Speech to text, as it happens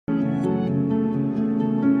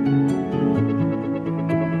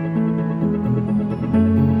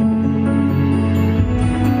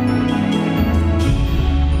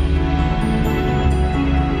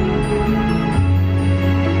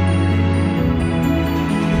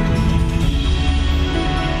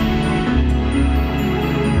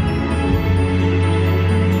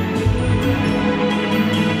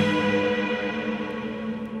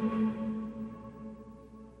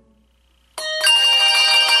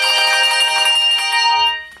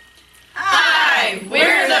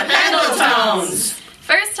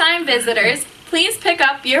visitors, please pick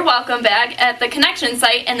up your welcome bag at the connection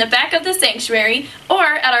site in the back of the sanctuary or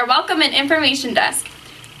at our welcome and information desk.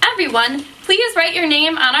 Everyone, please write your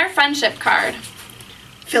name on our friendship card.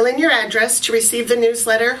 Fill in your address to receive the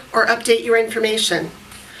newsletter or update your information.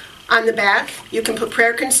 On the back, you can put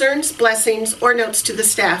prayer concerns, blessings, or notes to the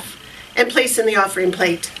staff and place in the offering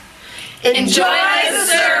plate. Enjoy the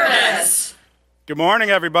service! Good morning,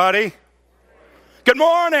 everybody. Good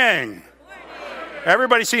morning.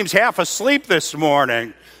 Everybody seems half asleep this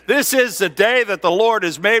morning. This is the day that the Lord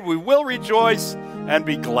has made. We will rejoice and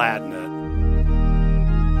be glad in it.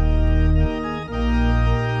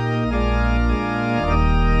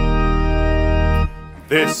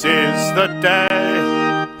 This is the day.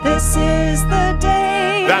 This is the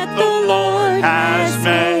day that the Lord has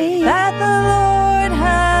made. That the Lord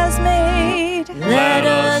has made. Let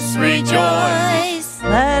us rejoice.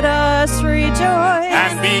 Let us rejoice.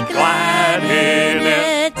 And be glad in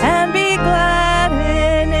it. And be glad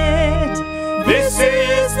in it. This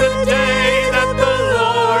is the day that the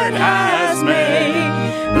Lord has made.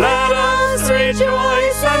 Let us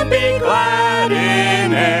rejoice and be glad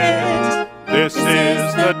in it. This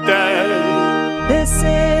is the day. This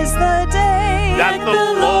is the day that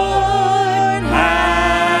the Lord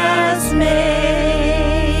has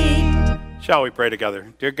made. Shall we pray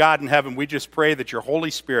together? Dear God in heaven, we just pray that your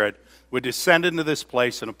Holy Spirit would descend into this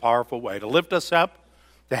place in a powerful way, to lift us up,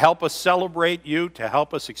 to help us celebrate you, to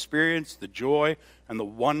help us experience the joy and the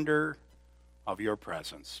wonder of your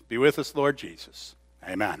presence. Be with us, Lord Jesus.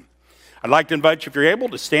 Amen. I'd like to invite you, if you're able,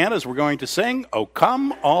 to stand as we're going to sing, "O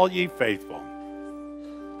Come All Ye Faithful."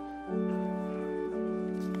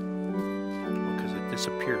 Because it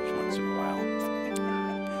disappears once in a while.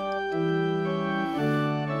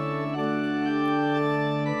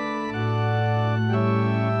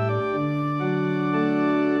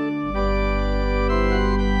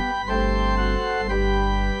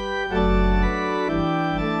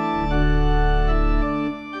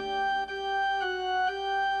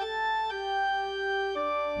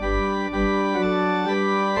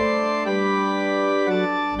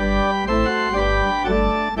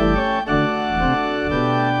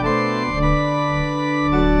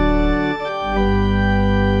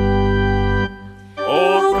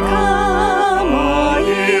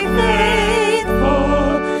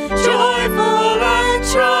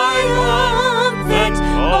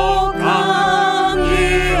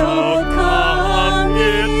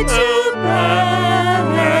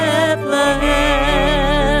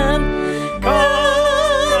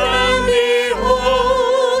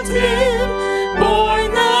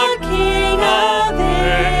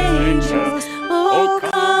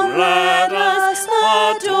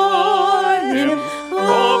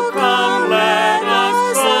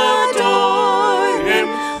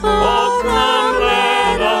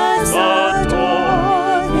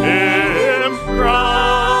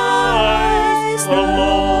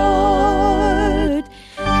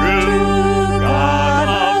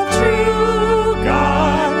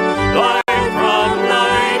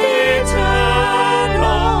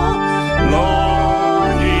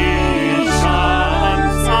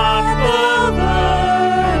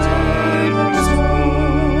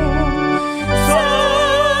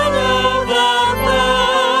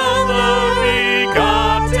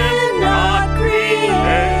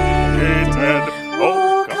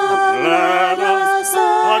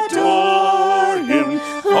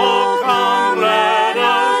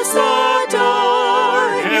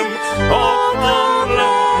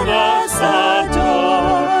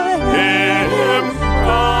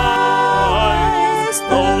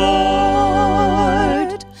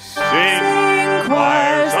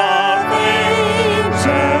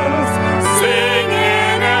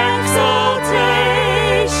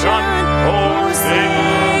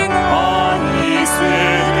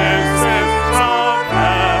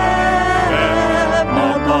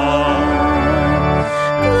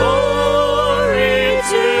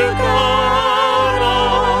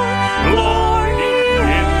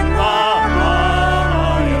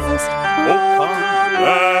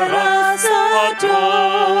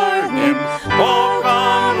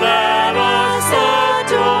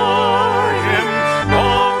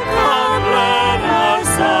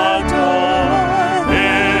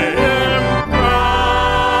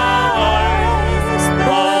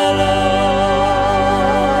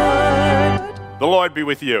 Lord be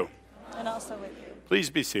with you. And also with you.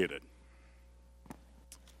 Please be seated.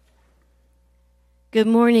 Good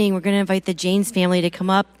morning. We're going to invite the James family to come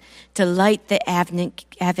up to light the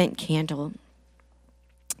Advent candle.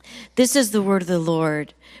 This is the word of the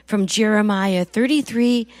Lord from Jeremiah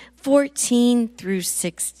 33:14 through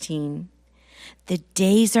 16. The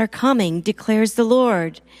days are coming, declares the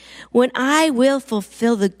Lord, when I will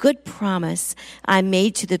fulfill the good promise I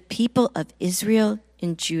made to the people of Israel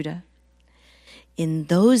and Judah. In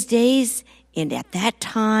those days and at that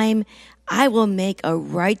time, I will make a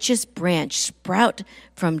righteous branch sprout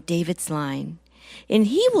from David's line, and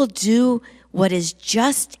he will do what is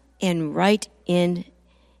just and right in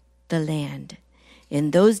the land.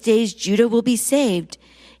 In those days, Judah will be saved,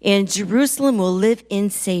 and Jerusalem will live in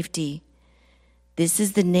safety. This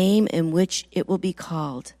is the name in which it will be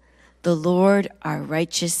called, the Lord our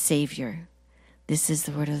righteous Savior. This is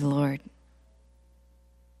the word of the Lord.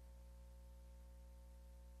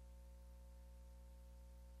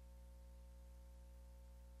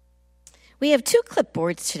 We have 2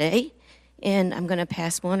 clipboards today, and I'm going to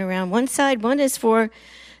pass one around. One side, one is for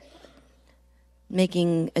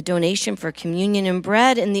making a donation for communion and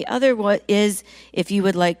bread, and the other one is if you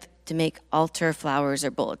would like to make altar flowers or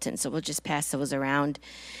bulletins. So we'll just pass those around.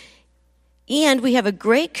 And we have a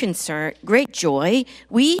great joy.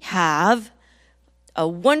 We have a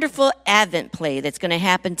wonderful Advent play that's going to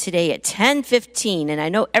happen today at 10:15, and I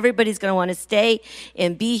know everybody's going to want to stay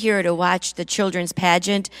and be here to watch the children's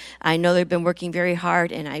pageant. I know they've been working very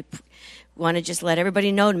hard, and I want to just let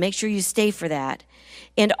everybody know to make sure you stay for that.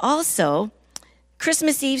 And also,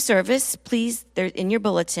 Christmas Eve service, please, in your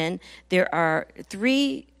bulletin, there are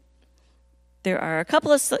a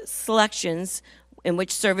couple of selections in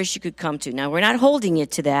which service you could come to. Now, we're not holding you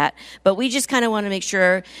to that, but we just kind of want to make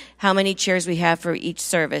sure how many chairs we have for each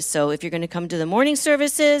service. So if you're going to come to the morning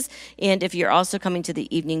services, and if you're also coming to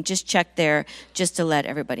the evening, just check there just to let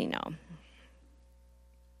everybody know.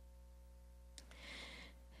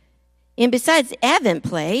 And besides Advent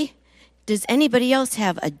play, does anybody else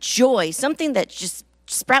have a joy, something that's just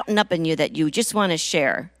sprouting up in you that you just want to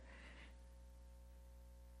share?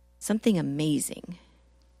 Something amazing.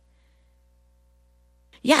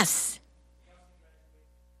 Yes.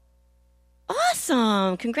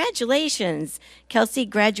 Awesome. Congratulations. Kelsey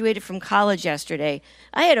graduated from college yesterday.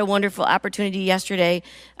 I had a wonderful opportunity yesterday.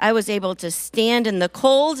 I was able to stand in the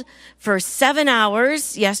cold for 7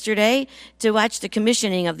 hours yesterday to watch the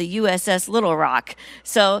commissioning of the USS Little Rock.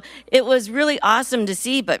 So it was really awesome to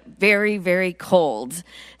see, but very, very cold.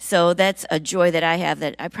 So that's a joy that I have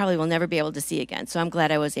that I probably will never be able to see again. So I'm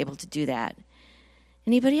glad I was able to do that.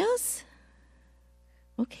 Anybody else?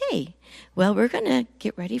 Okay, well, we're going to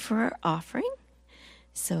get ready for our offering.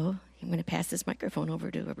 So I'm going to pass this microphone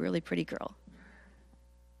over to a really pretty girl.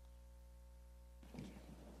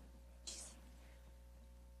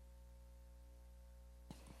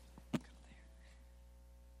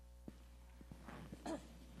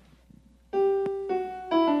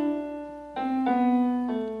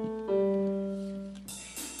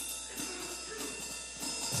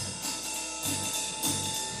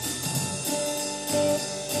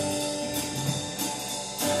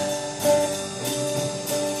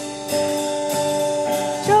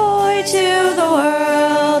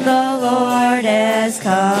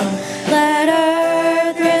 Come, let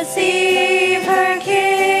earth receive her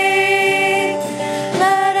King.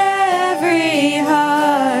 Let every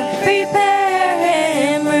heart prepare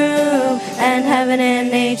him room, and heaven and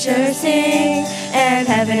nature sing, and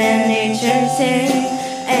heaven and nature sing,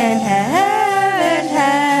 and heaven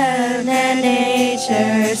and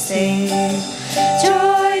nature sing.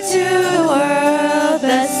 Joy to the world,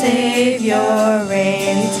 the Savior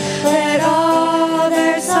reigns. Let all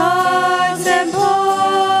their songs employ,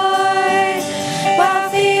 while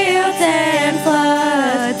fields and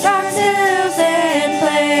floods, rocks, hills, and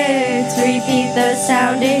plains repeat the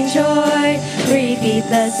sounding joy, repeat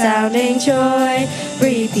the sounding joy,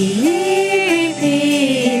 repeat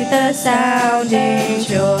the sounding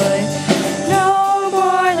joy. No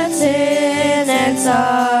more let sin and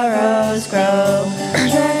sorrows grow,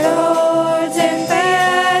 let lords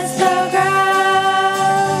infest the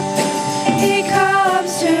ground. He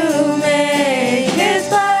comes to make his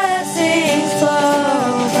blessings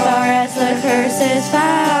flow, far as the curse is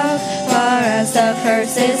found, far as the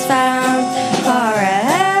curse is found, far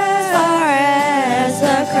as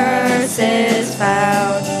the curse is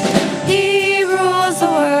found. He rules the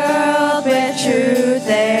world with truth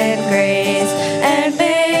and grace, and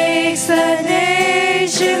makes the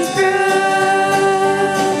nations prove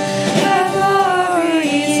the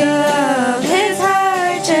glories of his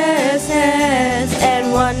righteousness,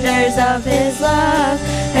 and wonders of his love,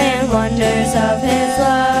 and wonders of his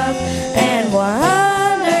love, and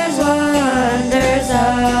wonders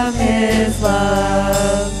of his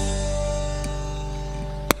love.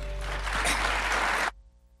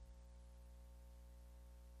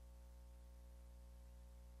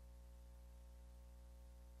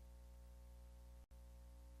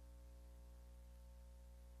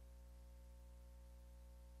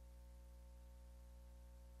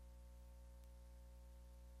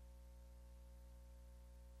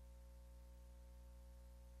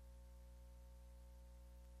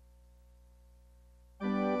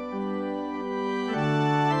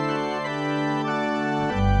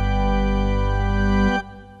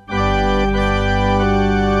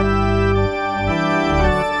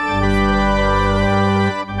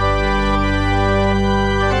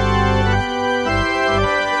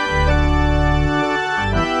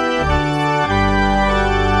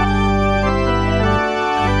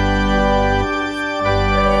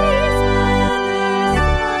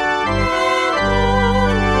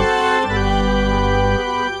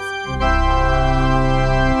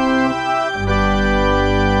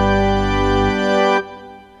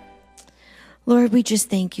 we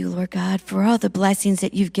just thank you, Lord God, for all the blessings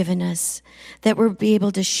that you've given us, that we'll be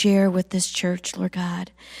able to share with this church, Lord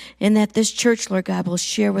God, and that this church, Lord God, will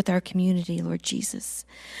share with our community, Lord Jesus.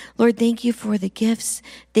 Lord, thank you for the gifts.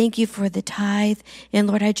 Thank you for the tithe. And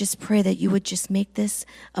Lord, I just pray that you would just make this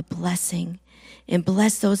a blessing and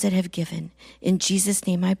bless those that have given. In Jesus'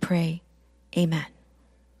 name I pray. Amen.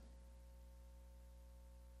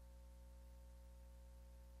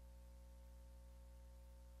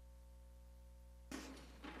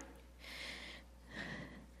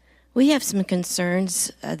 We have some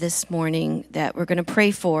concerns this morning that we're going to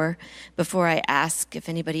pray for before I ask if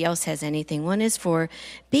anybody else has anything. One is for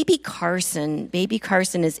baby Carson. Baby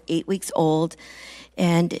Carson is 8 weeks old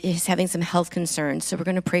and is having some health concerns. So we're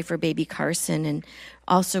going to pray for baby Carson, and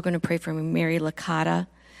also going to pray for Mary Licata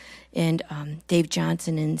and Dave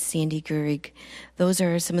Johnson and Sandy Gehrig. Those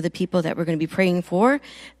are some of the people that we're going to be praying for.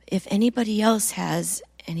 If anybody else has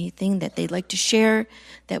anything that they'd like to share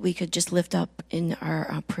that we could just lift up in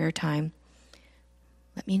our prayer time,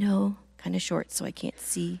 let me know. Kind of short, so I can't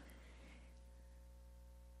see.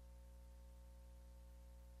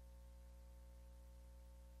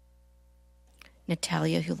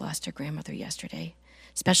 Natalia, who lost her grandmother yesterday,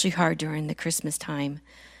 especially hard during the Christmas time.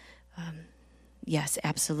 Yes,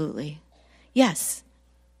 absolutely. Yes.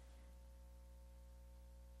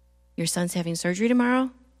 Your son's having surgery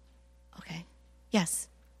tomorrow? Okay. Yes.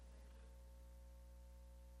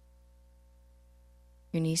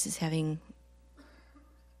 Your niece is having...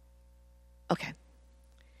 Okay.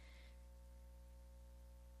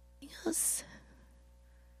 Anything else?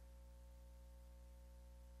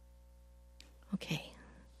 Okay.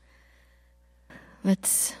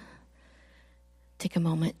 Let's take a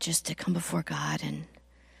moment just to come before God and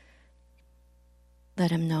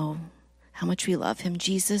let him know how much we love him.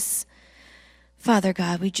 Jesus, Father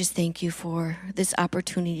God, we just thank you for this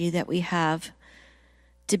opportunity that we have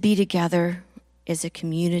to be together as a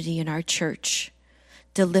community in our church,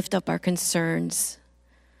 to lift up our concerns.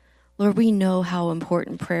 Lord, we know how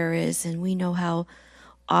important prayer is, and we know how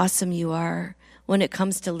awesome you are when it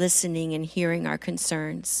comes to listening and hearing our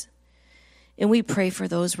concerns. And we pray for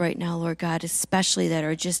those right now, Lord God, especially that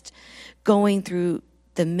are just going through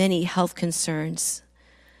the many health concerns,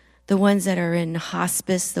 the ones that are in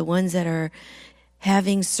hospice, the ones that are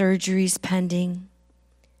having surgeries pending.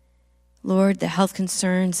 Lord, the health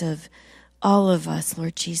concerns of all of us,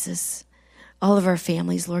 Lord Jesus, all of our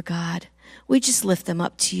families, Lord God, we just lift them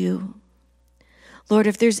up to you. Lord,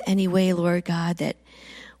 if there's any way, Lord God, that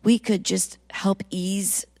we could just help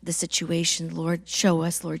ease the situation, Lord, show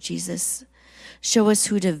us, Lord Jesus. Show us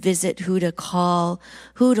who to visit, who to call,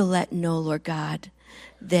 who to let know, Lord God,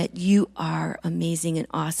 that you are amazing and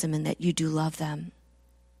awesome and that you do love them.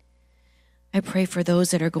 I pray for those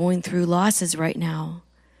that are going through losses right now.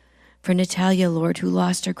 For Natalia, Lord, who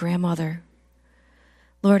lost her grandmother.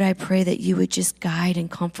 Lord, I pray that you would just guide and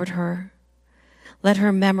comfort her. Let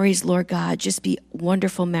her memories, Lord God, just be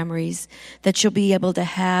wonderful memories that she'll be able to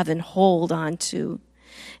have and hold on to.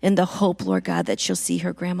 In the hope, Lord God, that she'll see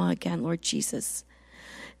her grandma again, Lord Jesus.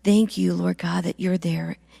 Thank you, Lord God, that you're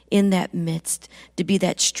there in that midst to be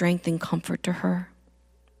that strength and comfort to her.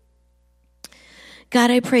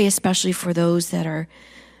 God, I pray especially for those that are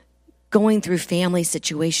going through family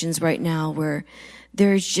situations right now where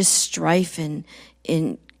there's just strife and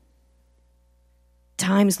in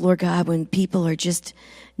times, Lord God, when people are just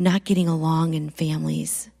not getting along in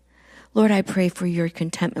families. Lord, I pray for your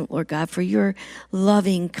contentment, Lord God, for your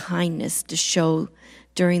loving kindness to show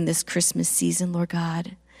during this Christmas season, Lord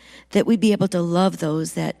God, that we'd be able to love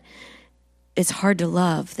those that it's hard to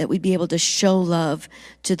love, that we'd be able to show love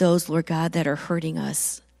to those, Lord God, that are hurting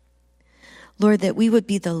us. Lord, that we would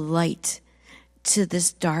be the light to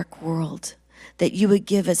this dark world, that you would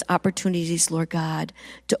give us opportunities, Lord God,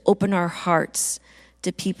 to open our hearts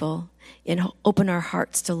to people and open our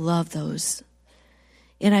hearts to love those.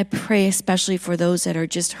 And I pray especially for those that are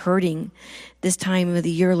just hurting this time of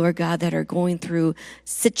the year, Lord God, that are going through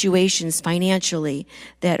situations financially,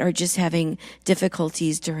 that are just having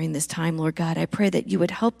difficulties during this time, Lord God. I pray that you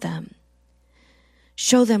would help them.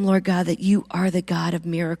 Show them, Lord God, that you are the God of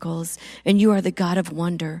miracles and you are the God of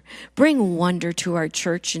wonder. Bring wonder to our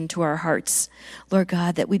church and to our hearts, Lord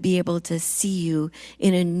God, that we be able to see you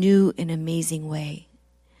in a new and amazing way.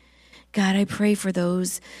 God, I pray for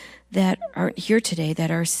those that aren't here today, that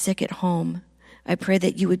are sick at home. I pray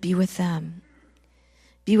that you would be with them.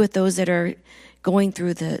 Be with those that are going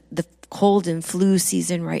through the cold and flu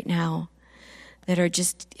season right now, that are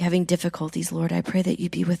just having difficulties, Lord. I pray that you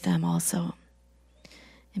be with them also.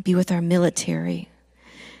 And be with our military,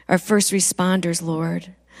 our first responders,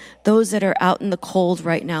 Lord. those that are out in the cold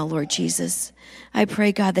right now, Lord Jesus. I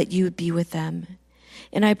pray, God, that you would be with them.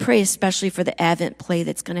 And I pray especially for the Advent play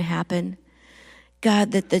that's going to happen.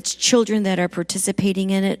 God, that the children that are participating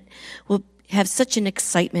in it will have such an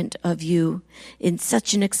excitement of you, and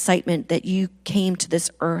such an excitement that you came to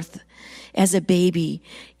this earth as a baby.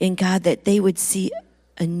 And God, that they would see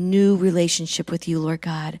a new relationship with you, Lord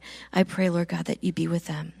God. I pray, Lord God, that you be with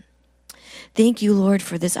them. Thank you, Lord,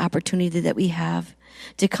 for this opportunity that we have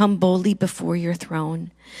to come boldly before your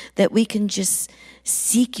throne, that we can just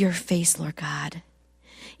seek your face, Lord God.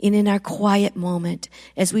 And in our quiet moment,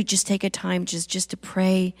 as we just take a time just to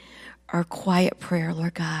pray our quiet prayer,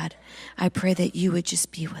 Lord God, I pray that you would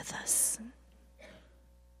just be with us.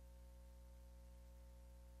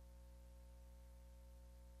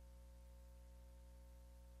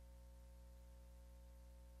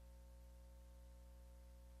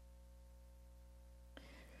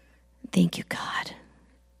 Thank you, God.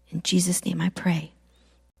 In Jesus' name I pray.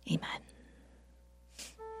 Amen.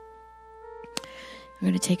 We're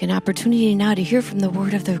going to take an opportunity now to hear from the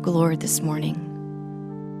word of the Lord this morning.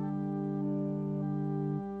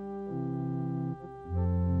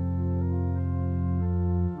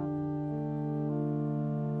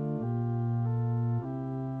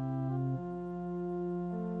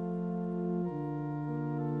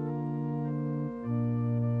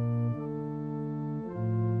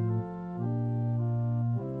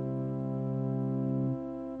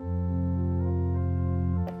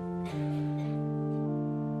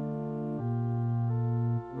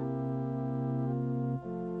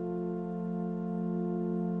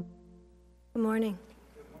 Good morning.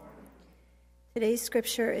 Today's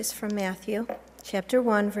scripture is from Matthew, chapter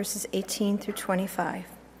 1, verses 18 through 25.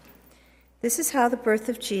 This is how the birth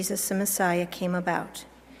of Jesus, the Messiah, came about.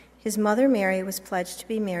 His mother Mary was pledged to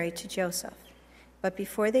be married to Joseph, but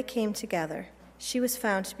before they came together, she was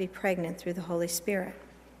found to be pregnant through the Holy Spirit.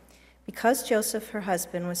 Because Joseph, her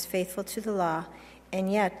husband, was faithful to the law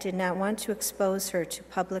and yet did not want to expose her to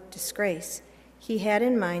public disgrace, he had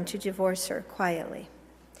in mind to divorce her quietly.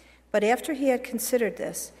 But after he had considered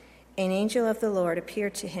this, an angel of the Lord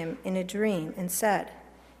appeared to him in a dream and said,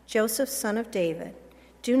 "Joseph, son of David,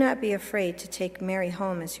 do not be afraid to take Mary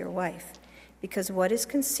home as your wife, because what is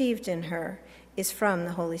conceived in her is from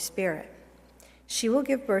the Holy Spirit. She will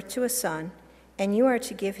give birth to a son, and you are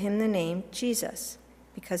to give him the name Jesus,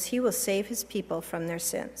 because he will save his people from their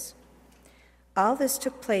sins." All this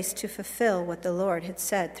took place to fulfill what the Lord had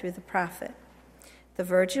said through the prophet. The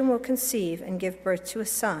virgin will conceive and give birth to a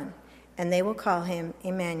son, and they will call him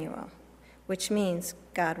Emmanuel, which means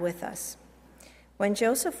God with us. When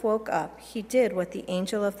Joseph woke up, he did what the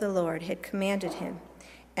angel of the Lord had commanded him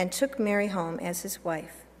and took Mary home as his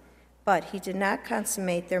wife. But he did not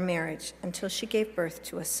consummate their marriage until she gave birth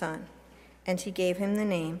to a son, and he gave him the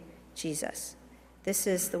name Jesus. This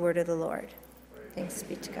is the word of the Lord. Thanks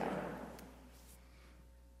be to God.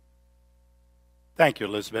 Thank you,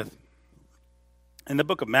 Elizabeth. In the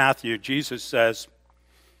book of Matthew, Jesus says,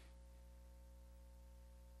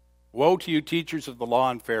 "Woe to you, teachers of the law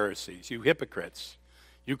and Pharisees, you hypocrites!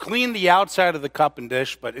 You clean the outside of the cup and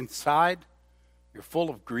dish, but inside you're full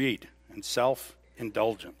of greed and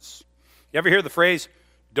self-indulgence." You ever hear the phrase,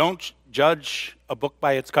 "Don't judge a book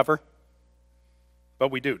by its cover"? But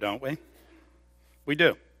we do, don't we? We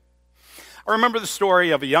do. I remember the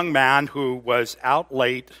story of a young man who was out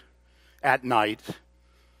late at night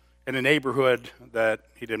in a neighborhood that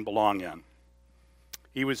he didn't belong in.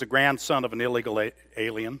 He was a grandson of an illegal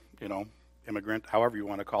alien, immigrant, however you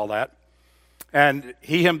want to call that. And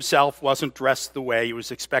he himself wasn't dressed the way he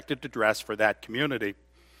was expected to dress for that community.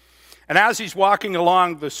 And as he's walking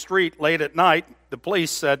along the street late at night, the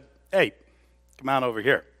police said, "Hey, come on over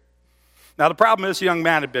here." Now, the problem is the young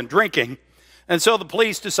man had been drinking, and so the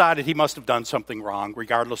police decided he must have done something wrong,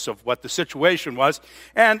 regardless of what the situation was.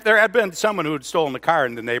 And there had been someone who had stolen a car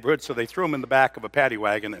in the neighborhood, so they threw him in the back of a paddy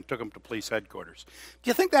wagon and took him to police headquarters. Do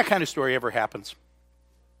you think that kind of story ever happens?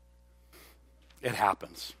 It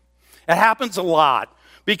happens. It happens a lot,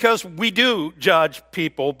 because we do judge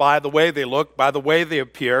people by the way they look, by the way they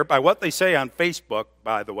appear, by what they say on Facebook,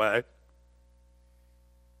 by the way,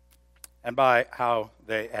 and by how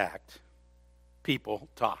they act. People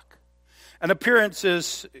talk. And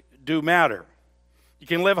appearances do matter. You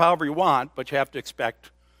can live however you want, but you have to expect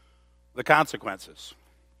the consequences.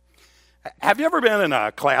 Have you ever been in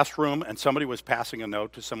a classroom and somebody was passing a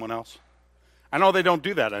note to someone else? I know they don't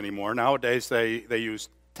do that anymore. Nowadays they use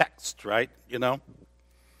text, right?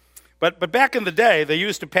 But back in the day, they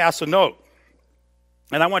used to pass a note.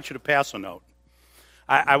 And I want you to pass a note.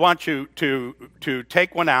 I want you to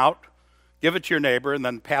take one out, give it to your neighbor, and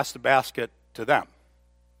then pass the basket to them.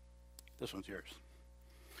 This one's yours.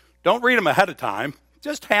 Don't read them ahead of time.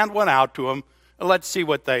 Just hand one out to them, and let's see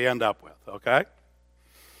what they end up with, okay?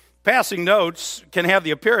 Passing notes can have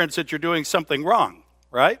the appearance that you're doing something wrong,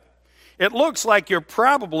 right? It looks like you're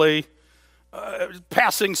probably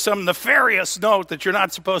passing some nefarious note that you're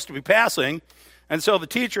not supposed to be passing, and so the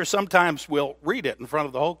teacher sometimes will read it in front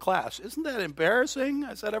of the whole class. Isn't that embarrassing?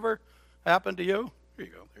 Has that ever happened to you? Here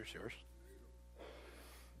you go. There's yours.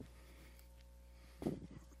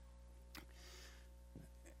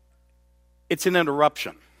 It's an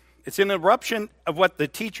interruption. It's an interruption of what the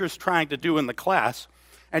teacher's trying to do in the class.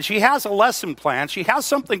 And she has a lesson plan. She has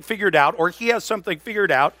something figured out, or he has something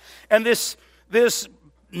figured out. And this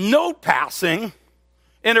note passing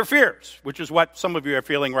interferes, which is what some of you are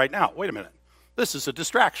feeling right now. Wait a minute. This is a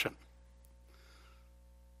distraction.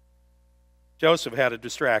 Joseph had a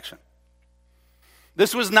distraction.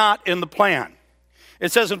 This was not in the plan.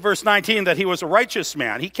 It says in verse 19 that he was a righteous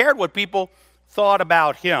man. He cared what people thought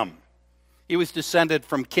about him. He was descended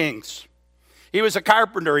from kings. He was a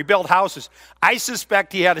carpenter. He built houses. I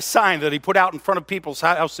suspect he had a sign that he put out in front of people's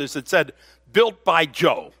houses that said, "Built by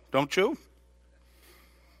Joe," don't you?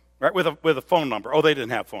 Right, with a phone number. Oh, they didn't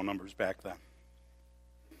have phone numbers back then.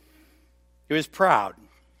 He was proud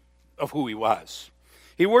of who he was.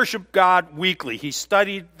 He worshiped God weekly. He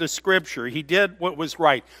studied the Scripture. He did what was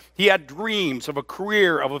right. He had dreams of a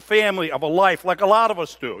career, of a family, of a life, like a lot of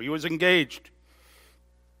us do. He was engaged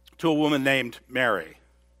to a woman named Mary,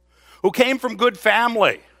 who came from good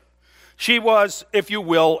family. She was, if you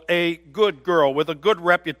will, a good girl with a good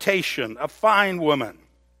reputation, a fine woman.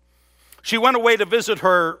 She went away to visit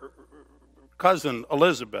her cousin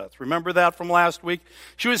Elizabeth. Remember that from last week?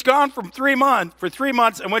 She was gone for 3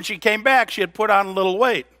 months, and when she came back, she had put on a little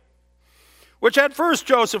weight, which at first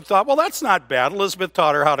Joseph thought, well, that's not bad. Elizabeth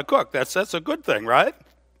taught her how to cook. That's a good thing, right?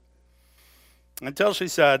 Until she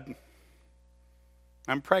said,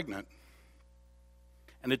 "I'm pregnant."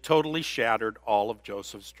 And it totally shattered all of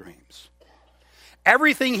Joseph's dreams.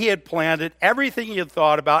 Everything he had planned, everything he had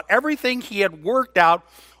thought about, everything he had worked out,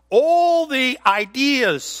 all the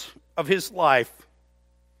ideas of his life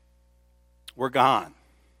were gone.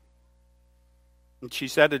 And she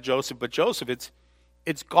said to Joseph, "But Joseph,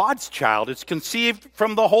 it's God's child. It's conceived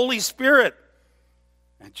from the Holy Spirit."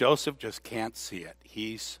 And Joseph just can't see it.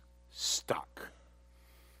 He's stuck,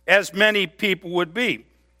 as many people would be.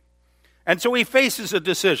 And so he faces a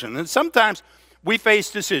decision. And sometimes we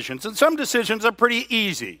face decisions, and some decisions are pretty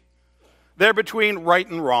easy. They're between right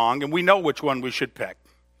and wrong, and we know which one we should pick.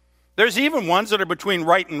 There's even ones that are between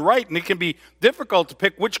right, and it can be difficult to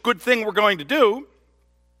pick which good thing we're going to do,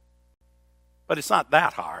 but it's not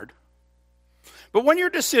that hard. But when your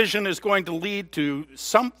decision is going to lead to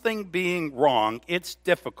something being wrong, it's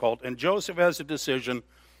difficult, and Joseph has a decision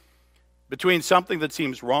between something that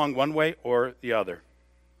seems wrong one way or the other.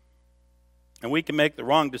 And we can make the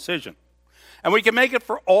wrong decision. And we can make it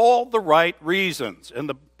for all the right reasons. In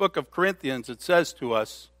the book of Corinthians, it says to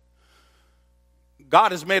us,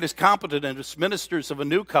 God has made us competent as ministers of a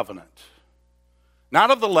new covenant.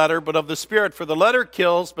 Not of the letter, but of the Spirit. For the letter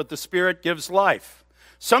kills, but the Spirit gives life.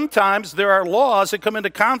 Sometimes there are laws that come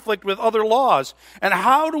into conflict with other laws. And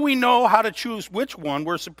how do we know how to choose which one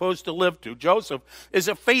we're supposed to live to? Joseph is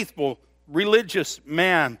a faithful, religious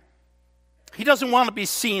man. He doesn't want to be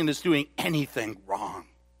seen as doing anything wrong.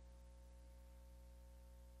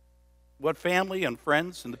 What family and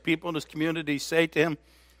friends and the people in his community say to him,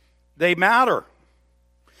 they matter.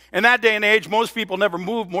 In that day and age, most people never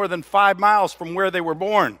moved more than 5 miles from where they were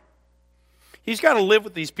born. He's got to live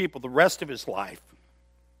with these people the rest of his life.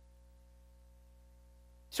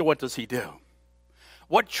 So what does he do?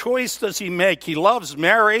 What choice does he make? He loves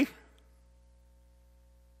Mary,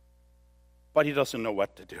 but he doesn't know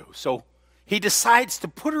what to do. So he decides to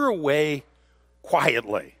put her away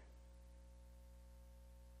quietly.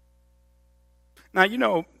 Now, you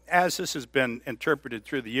know, as this has been interpreted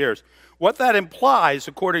through the years, what that implies,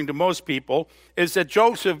 according to most people, is that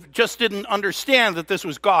Joseph just didn't understand that this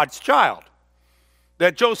was God's child.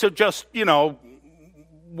 That Joseph just,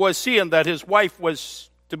 was seeing that his wife was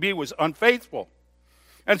unfaithful.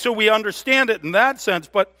 And so we understand it in that sense,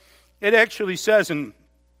 but it actually says in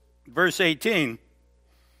verse 18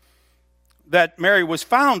 that Mary was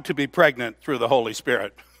found to be pregnant through the Holy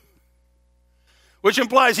Spirit, which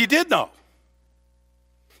implies he did know.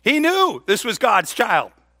 He knew this was God's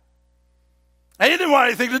child. And he didn't want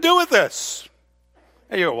anything to do with this.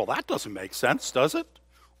 And you go, well, that doesn't make sense, does it?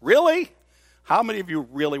 Really? How many of you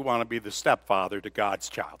really want to be the stepfather to God's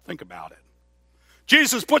child? Think about it.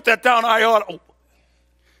 Jesus, put that down.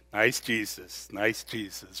 Nice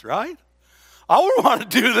Jesus, right? I would want to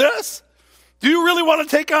do this. Do you really want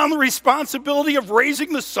to take on the responsibility of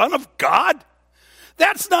raising the Son of God?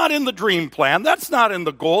 That's not in the dream plan. That's not in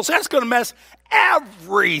the goals. That's going to mess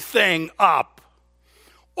everything up.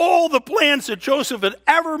 All the plans that Joseph had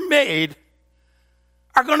ever made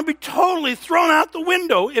are going to be totally thrown out the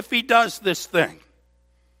window if he does this thing.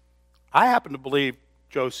 I happen to believe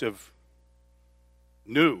Joseph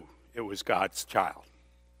knew it was God's child.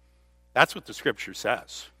 That's what the scripture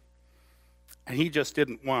says. And he just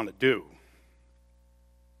didn't want to do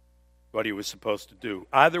what he was supposed to do.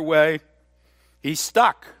 Either way, he's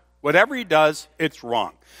stuck. Whatever he does, it's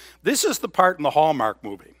wrong. This is the part in the Hallmark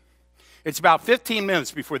movie. It's about 15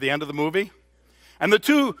 minutes before the end of the movie. And the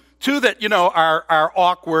two that, are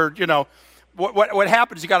awkward, what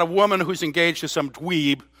happens, you got a woman who's engaged to some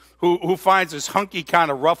dweeb who finds this hunky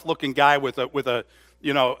kind of rough-looking guy with a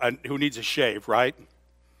who needs a shave, right?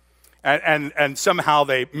 And somehow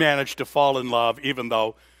they manage to fall in love, even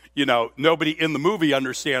though, nobody in the movie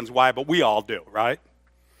understands why, but we all do, right?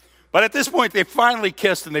 But at this point, they finally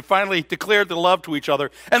kissed and they finally declared their love to each other.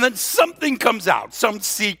 And then something comes out, some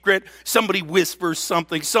secret, somebody whispers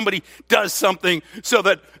something, somebody does something so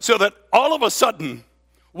that all of a sudden,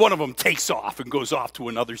 one of them takes off and goes off to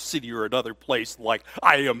another city or another place like,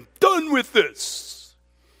 I am done with this.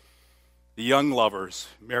 The young lovers,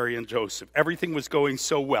 Mary and Joseph, everything was going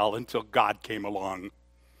so well until God came along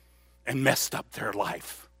and messed up their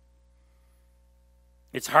life.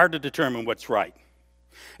 It's hard to determine what's right.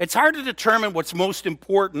 It's hard to determine what's most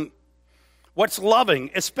important, what's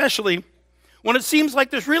loving, especially when it seems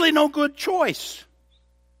like there's really no good choice.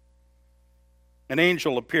 An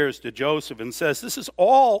angel appears to Joseph and says, this is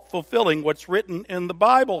all fulfilling what's written in the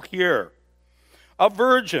Bible here. A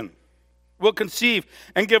virgin will conceive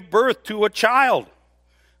and give birth to a child.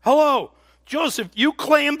 Hello, Joseph, you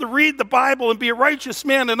claim to read the Bible and be a righteous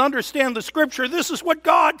man and understand the scripture. This is what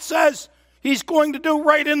God says he's going to do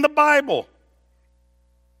right in the Bible.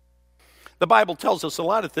 The Bible tells us a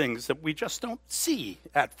lot of things that we just don't see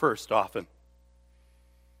at first often.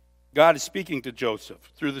 God is speaking to Joseph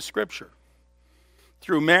through the scripture,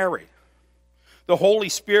 through Mary, the Holy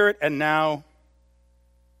Spirit, and now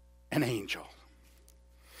an angel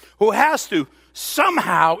who has to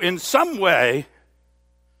somehow, in some way,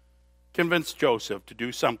 convince Joseph to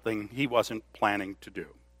do something he wasn't planning to do.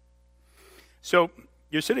 So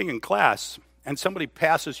you're sitting in class and somebody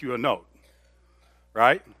passes you a note.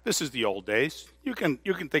 Right? This is the old days. You can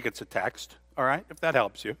think it's a text, all right, if that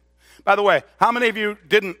helps you. By the way, how many of you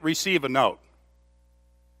didn't receive a note?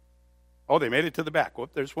 Oh, they made it to the back.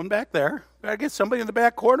 Whoop, there's one back there. I get somebody in the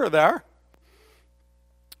back corner there.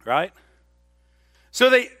 Right? So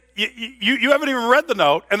you haven't even read the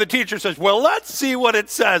note, and the teacher says, well, let's see what it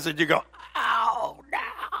says. And you go, oh,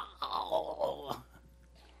 no.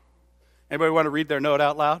 Anybody want to read their note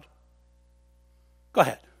out loud? Go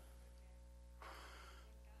ahead.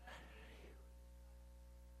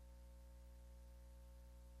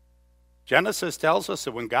 Genesis tells us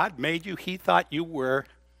that when God made you, he thought you were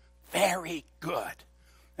very good.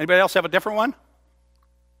 Anybody else have a different one?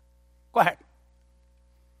 Go ahead.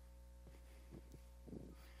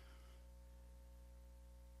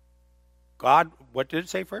 God, what did it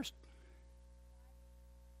say first?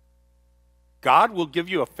 God will give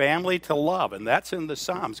you a family to love, and that's in the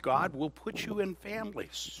Psalms. God will put you in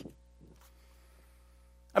families.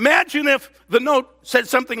 Imagine if the note said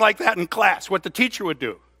something like that in class, what the teacher would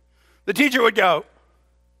do. The teacher would go,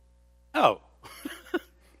 oh,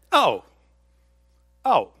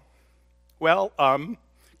 well,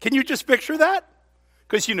 can you just picture that?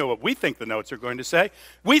 Because you know what we think the notes are going to say.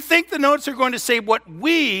 We think the notes are going to say what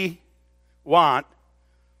we want,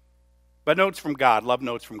 but notes from God, love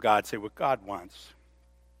notes from God, say what God wants.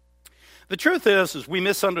 The truth is we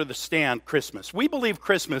misunderstand Christmas. We believe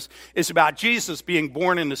Christmas is about Jesus being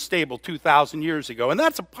born in a stable 2,000 years ago, and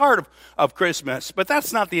that's a part of Christmas, but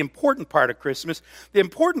that's not the important part of Christmas. The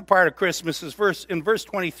important part of Christmas is in verse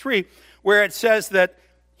 23, where it says that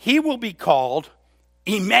he will be called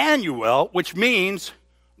Emmanuel, which means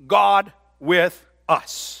God with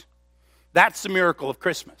us. That's the miracle of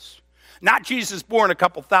Christmas. Not Jesus born a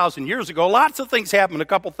couple thousand years ago. Lots of things happened a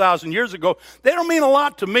couple thousand years ago. They don't mean a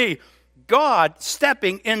lot to me. God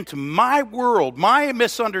stepping into my world, my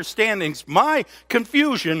misunderstandings, my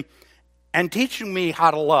confusion, and teaching me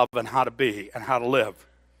how to love and how to be and how to live.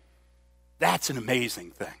 That's an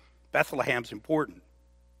amazing thing. Bethlehem's important.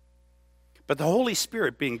 But the Holy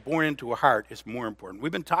Spirit being born into a heart is more important.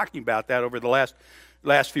 We've been talking about that over the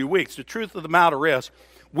last few weeks. The truth of the matter is,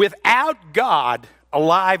 without God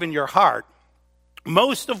alive in your heart,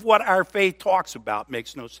 most of what our faith talks about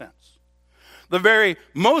makes no sense. The very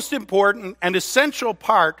most important and essential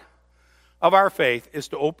part of our faith is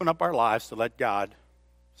to open up our lives to let God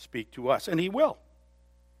speak to us, and he will.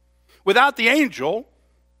 Without the angel,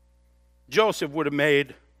 Joseph would have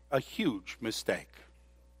made a huge mistake.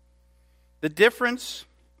 The difference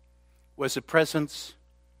was the presence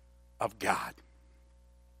of God.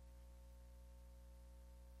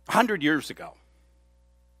 100 years ago,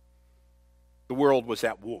 the world was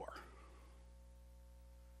at war.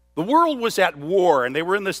 The world was at war, and they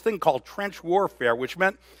were in this thing called trench warfare, which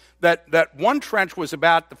meant that one trench was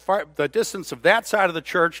about the distance of that side of the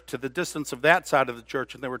church to the distance of that side of the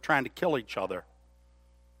church, and they were trying to kill each other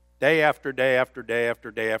day after day after day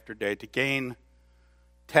after day after day to gain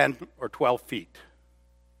 10 or 12 feet.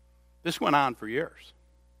 This went on for years.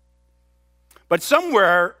 But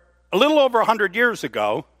somewhere, a little over 100 years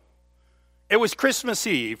ago, it was Christmas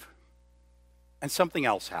Eve, and something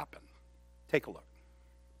else happened. Take a look.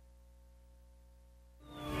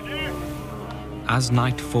 As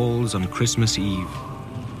night falls on Christmas Eve,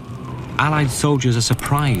 Allied soldiers are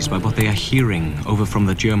surprised by what they are hearing over from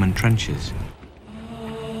the German trenches.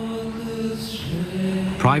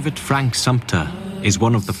 Private Frank Sumter is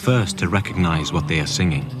one of the first to recognize what they are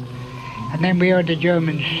singing. And then we heard the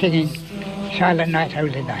Germans singing Silent Night,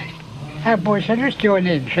 Holy Night. Our boys said, let's join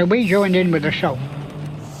in. So we joined in with the song.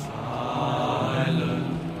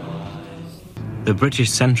 The British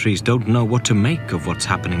sentries don't know what to make of what's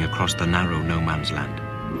happening across the narrow no man's land.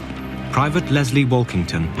 Private Leslie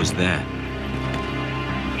Walkington was there.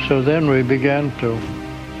 So then we began to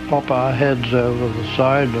pop our heads over the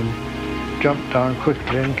side and jump down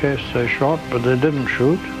quickly in case they shot, but they didn't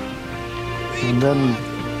shoot. And then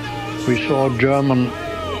we saw a German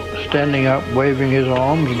standing up waving his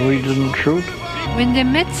arms, and we didn't shoot. When they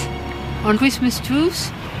met on Christmas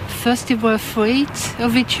truce, first they were afraid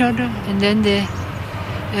of each other, and then they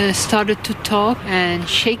started to talk and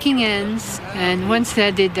shaking hands, and once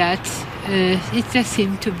they did that, they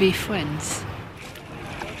seemed to be friends.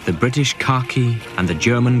 The British khaki and the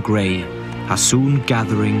German grey are soon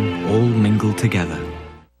gathering, all mingled together.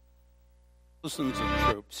 Thousands of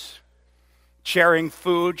troops sharing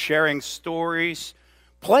food, sharing stories,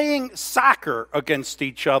 playing soccer against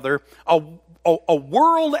each other. A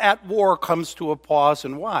world at war comes to a pause,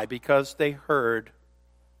 and why? Because they heard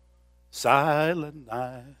Silent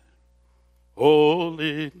Night,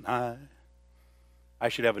 Holy Night. I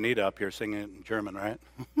should have Anita up here singing it in German, right?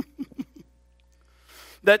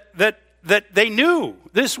 that they knew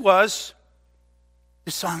this was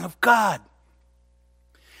the song of God.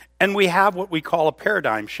 And we have what we call a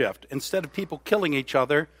paradigm shift. Instead of people killing each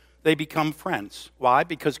other, they become friends. Why?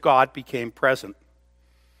 Because God became present.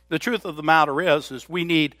 The truth of the matter is we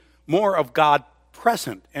need more of God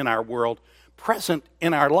present in our world, present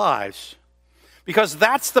in our lives. Because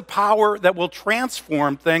that's the power that will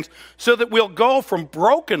transform things so that we'll go from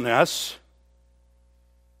brokenness,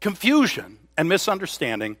 confusion, and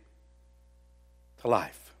misunderstanding to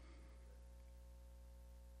life.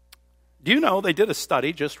 Do you know they did a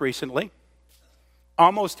study just recently?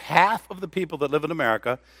 Almost half of the people that live in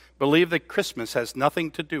America believe that Christmas has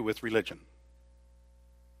nothing to do with religion.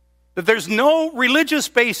 That there's no religious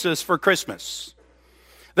basis for Christmas.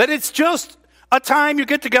 That it's just a time you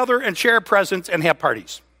get together and share presents and have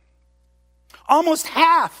parties. Almost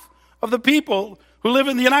half of the people who live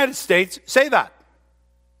in the United States say that.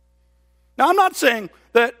 Now, I'm not saying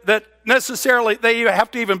that necessarily they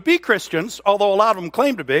have to even be Christians, although a lot of them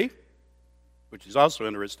claim to be, which is also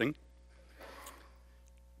interesting.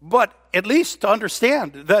 But at least to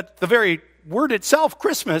understand that the very word itself,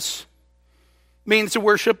 Christmas, means the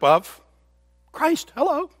worship of Christ.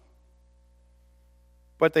 Hello.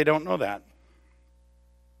 But they don't know that.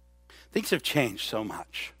 Things have changed so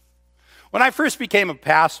much. When I first became a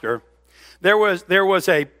pastor, there was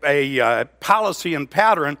a policy and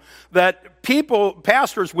pattern that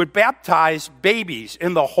pastors would baptize babies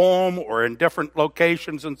in the home or in different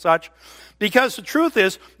locations and such, because the truth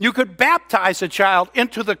is, you could baptize a child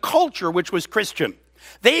into the culture which was Christian.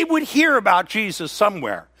 They would hear about Jesus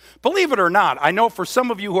somewhere. Believe it or not, I know for some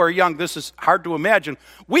of you who are young, this is hard to imagine.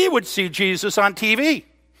 We would see Jesus on TV.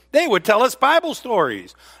 They would tell us Bible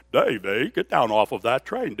stories. Davey, get down off of that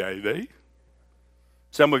train, Davey.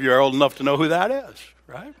 Some of you are old enough to know who that is,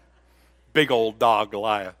 right? Big old dog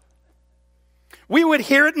Goliath. We would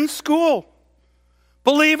hear it in school.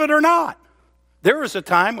 Believe it or not. There was a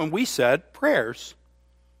time when we said prayers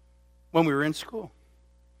when we were in school.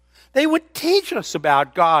 They would teach us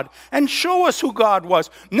about God and show us who God was.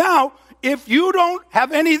 Now, if you don't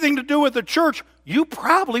have anything to do with the church, you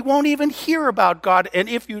probably won't even hear about God. And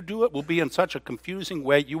if you do, it will be in such a confusing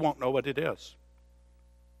way, you won't know what it is.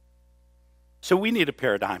 So we need a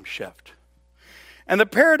paradigm shift. And the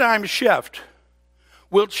paradigm shift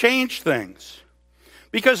will change things.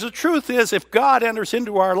 Because the truth is, if God enters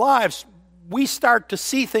into our lives, we start to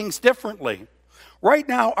see things differently. Right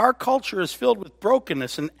now, our culture is filled with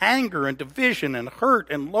brokenness and anger and division and hurt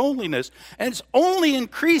and loneliness, and it's only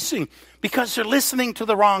increasing because they're listening to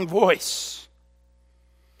the wrong voice.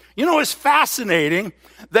 You know, it's fascinating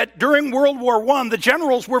that during World War I, the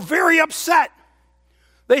generals were very upset.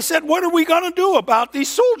 They said, what are we going to do about these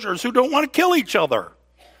soldiers who don't want to kill each other?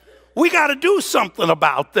 We got to do something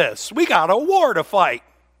about this. We got a war to fight.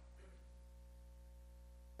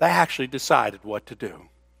 They actually decided what to do.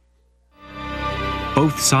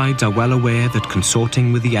 Both sides are well aware that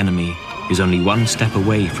consorting with the enemy is only one step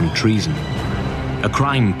away from treason, a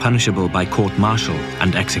crime punishable by court-martial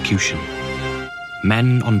and execution.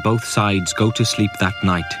 Men on both sides go to sleep that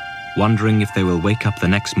night, wondering if they will wake up the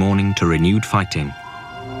next morning to renewed fighting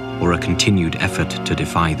or a continued effort to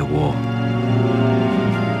defy the war.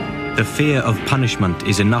 The fear of punishment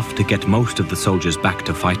is enough to get most of the soldiers back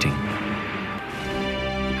to fighting.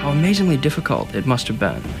 How amazingly difficult it must have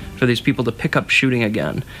been for these people to pick up shooting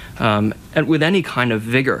again, and with any kind of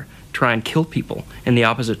vigor try and kill people in the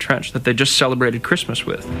opposite trench that they just celebrated Christmas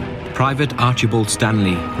with. Private Archibald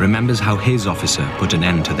Stanley remembers how his officer put an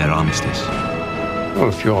end to their armistice. Well,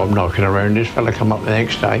 a few of them knocking around. This fella come up the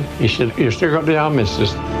next day. He said, "You still got the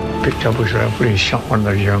armistice?" Picked up his rifle and he shot one of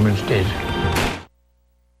the Germans dead.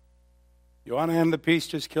 You want to end the peace,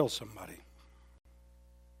 just kill somebody.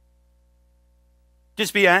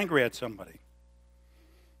 Just be angry at somebody.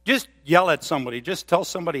 Just yell at somebody. Just tell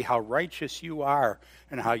somebody how righteous you are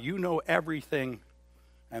and how you know everything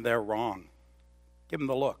and they're wrong. Give them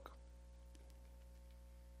the look.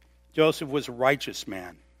 Joseph was a righteous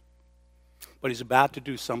man, but he's about to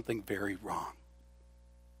do something very wrong.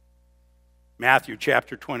 Matthew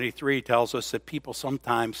chapter 23 tells us that people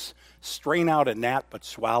sometimes strain out a gnat but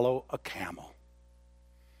swallow a camel.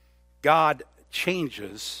 God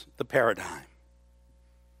changes the paradigm.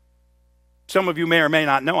 Some of you may or may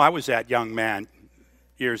not know I was that young man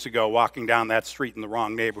years ago walking down that street in the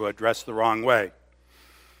wrong neighborhood, dressed the wrong way.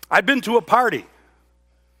 I'd been to a party.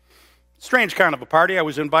 Strange kind of a party. I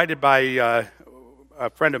was invited by a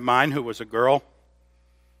friend of mine who was a girl.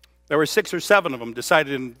 There were 6 or 7 of them,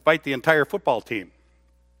 decided to invite the entire football team,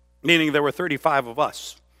 meaning there were 35 of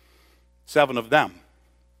us, 7 of them.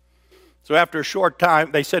 So after a short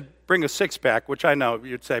time, they said, bring a 6-pack, which I know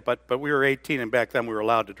you'd say, but we were 18 and back then we were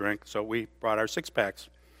allowed to drink, so we brought our 6-packs.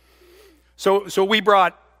 So we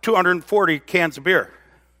brought 240 cans of beer.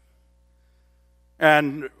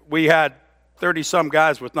 And we had 30-some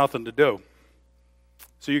guys with nothing to do.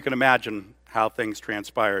 So you can imagine how things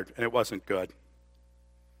transpired, and it wasn't good.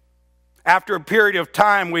 After a period of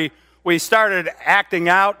time, we started acting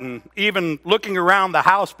out and even looking around the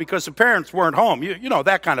house because the parents weren't home. You know,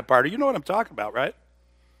 that kind of party. You know what I'm talking about, right?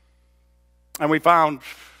 And we found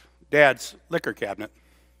Dad's liquor cabinet.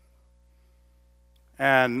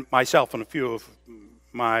 And myself and a few of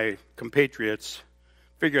my compatriots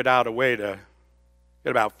figured out a way to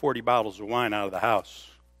get about 40 bottles of wine out of the house.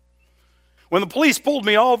 When the police pulled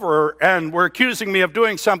me over and were accusing me of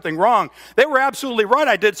doing something wrong, they were absolutely right.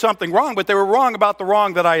 I did something wrong, but they were wrong about the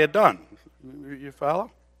wrong that I had done. You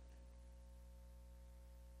follow?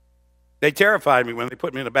 They terrified me when they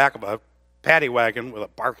put me in the back of a paddy wagon with a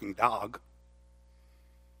barking dog.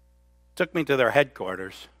 Took me to their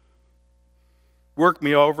headquarters, worked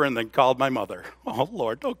me over, and then called my mother. Oh,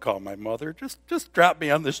 Lord, don't call my mother. Just drop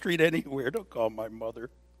me on the street anywhere. Don't call my mother.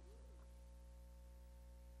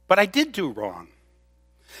 But I did do wrong.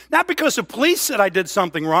 Not because the police said I did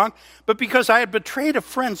something wrong, but because I had betrayed a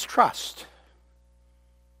friend's trust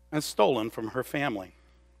and stolen from her family.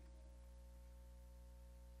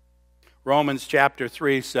 Romans chapter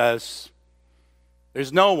 3 says,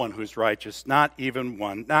 there's no one who's righteous, not even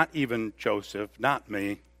one, not even Joseph, not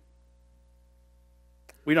me.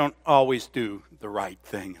 We don't always do the right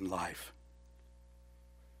thing in life.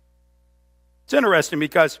 It's interesting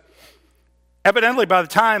because evidently by the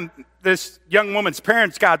time this young woman's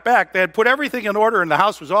parents got back, they had put everything in order and the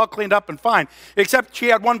house was all cleaned up and fine, except she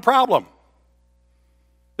had one problem.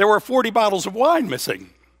 There were 40 bottles of wine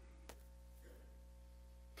missing.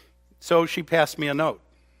 So she passed me a note.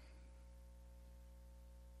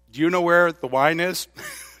 Do you know where the wine is?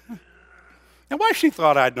 And why she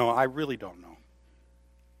thought I'd know, I really don't know.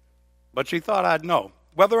 But she thought I'd know.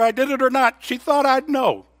 Whether I did it or not, she thought I'd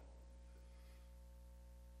know.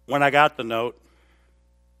 When I got the note,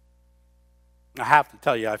 I have to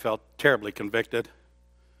tell you, I felt terribly convicted.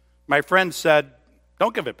 My friend said,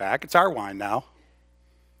 don't give it back. It's our wine now.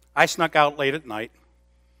 I snuck out late at night,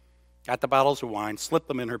 got the bottles of wine, slipped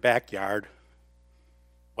them in her backyard,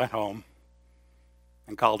 went home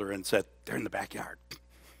and called her and said, they're in the backyard.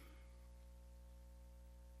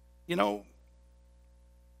 You know,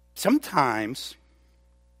 sometimes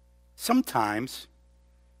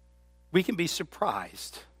we can be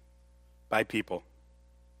surprised by people.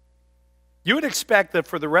 You would expect that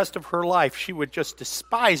for the rest of her life, she would just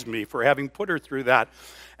despise me for having put her through that.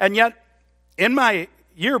 And yet, in my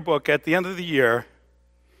yearbook at the end of the year,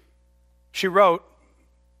 she wrote,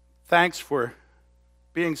 thanks for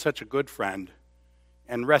being such a good friend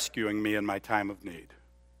and rescuing me in my time of need.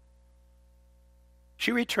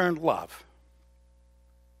 She returned love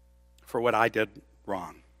for what I did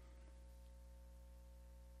wrong.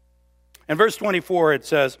 In verse 24, it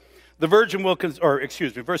says, verse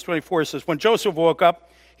 24 says, when Joseph woke up,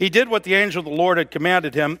 he did what the angel of the Lord had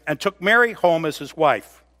commanded him and took Mary home as his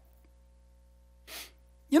wife.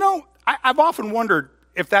 You know, I've often wondered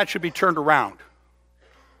if that should be turned around.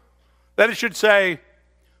 That it should say,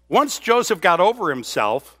 once Joseph got over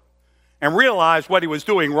himself and realized what he was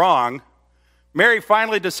doing wrong, Mary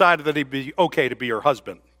finally decided that he'd be okay to be her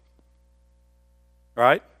husband.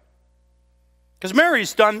 Right? Because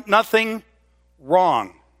Mary's done nothing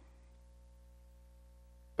wrong.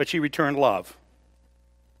 But she returned love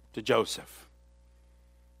to Joseph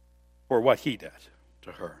for what he did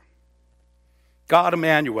to her. God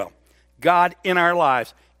Emmanuel, God in our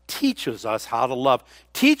lives, teaches us how to love,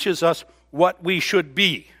 teaches us what we should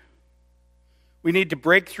be. We need to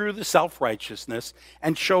break through the self-righteousness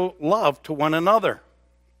and show love to one another.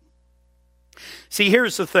 See,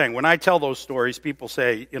 here's the thing. When I tell those stories, people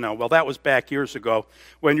say, well, that was back years ago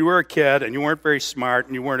when you were a kid and you weren't very smart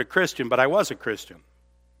and you weren't a Christian, but I was a Christian.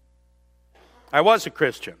 I was a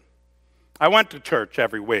Christian. I went to church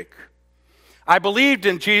every week. I believed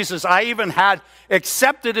in Jesus. I even had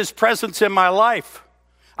accepted his presence in my life.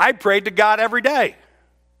 I prayed to God every day.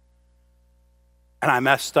 And I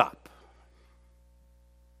messed up.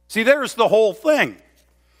 See, there's the whole thing.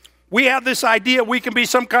 We have this idea we can be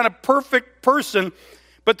some kind of perfect person,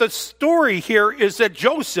 but the story here is that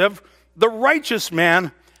Joseph, the righteous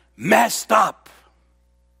man, messed up.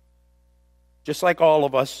 Just like all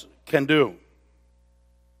of us can do.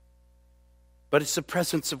 But it's the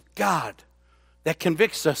presence of God that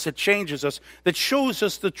convicts us, that changes us, that shows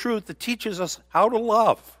us the truth, that teaches us how to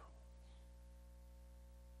love.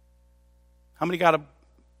 How many got a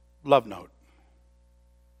love note?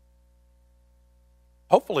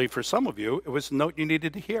 Hopefully, for some of you, it was a note you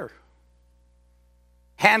needed to hear.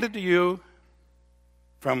 Handed to you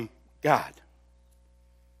from God.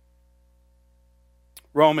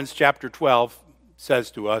 Romans chapter 12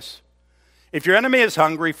 says to us, if your enemy is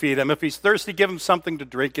hungry, feed him. If he's thirsty, give him something to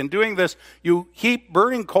drink. In doing this, you heap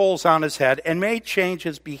burning coals on his head and may change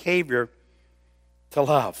his behavior to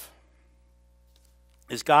love.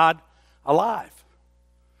 Is God alive?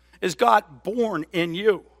 Is God born in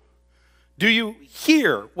you? Do you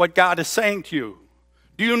hear what God is saying to you?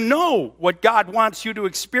 Do you know what God wants you to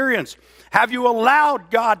experience? Have you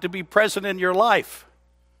allowed God to be present in your life?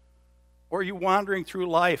 Or are you wandering through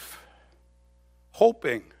life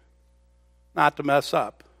hoping not to mess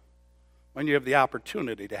up when you have the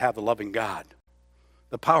opportunity to have the loving God,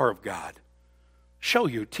 the power of God, show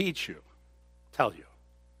you, teach you, tell you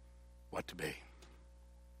what to be?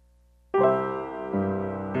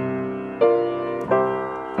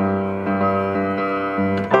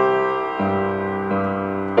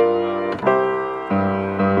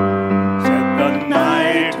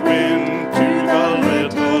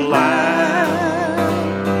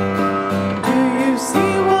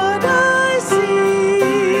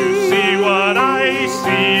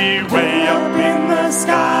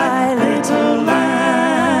 Sky, little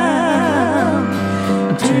lamb,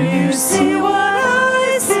 do you see what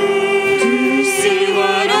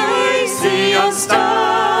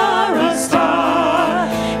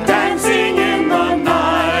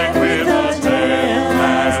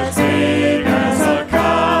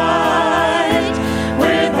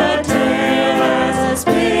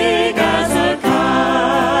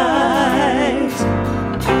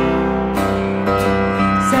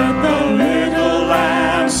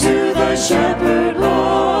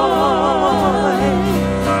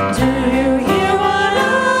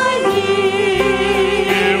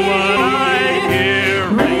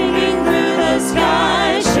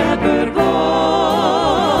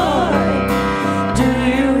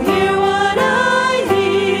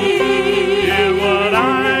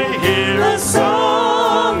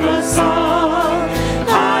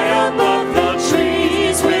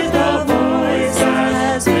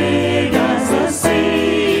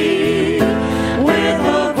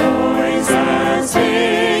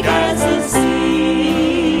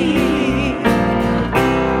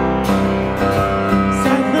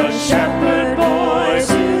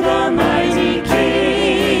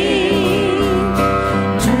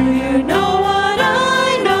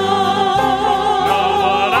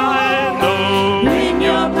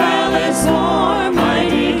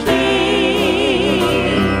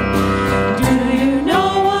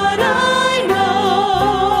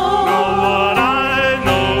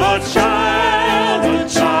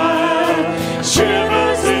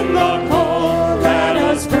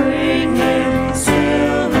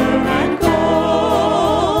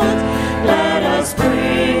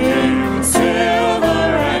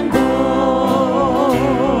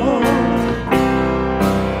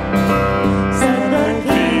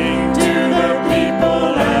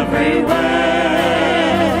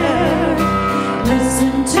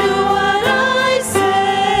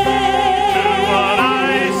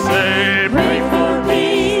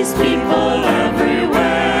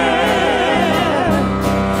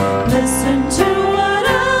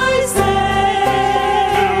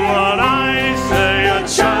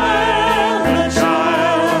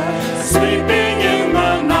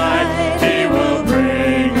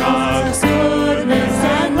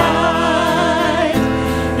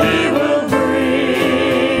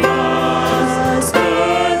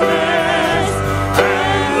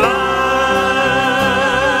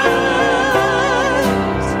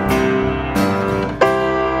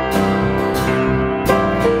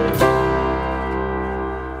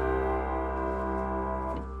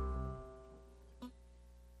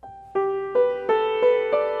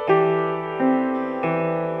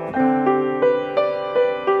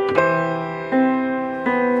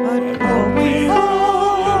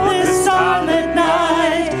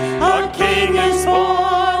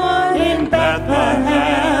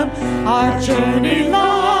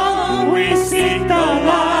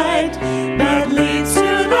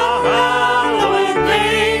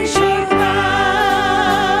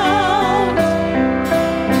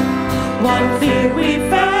be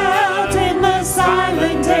felt in the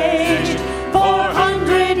silent age.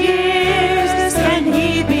 400 years can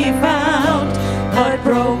he be found, but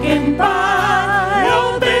broken by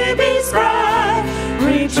old baby's cry.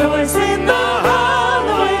 Rejoice in the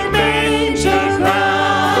hallowed manger ground.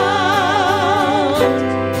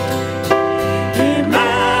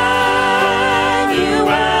 Emmanuel,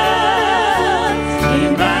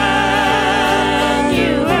 Emmanuel,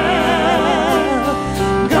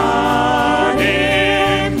 God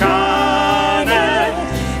incarnate,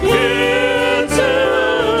 here to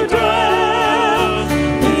dwell.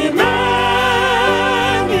 Emmanuel,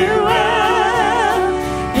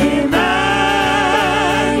 Emmanuel,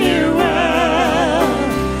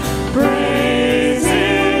 praise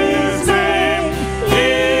his name.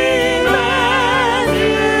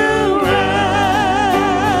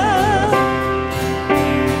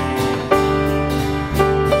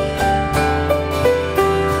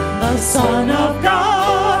 The Son of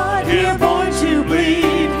God, here born to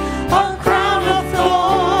bleed, a crown of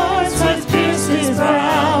thorns has pierced his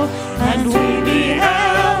brow, and we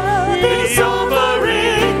beheld this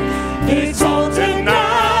offering, exalted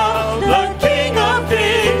now, the King of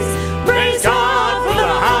Kings. Praise God for the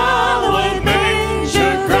hallowed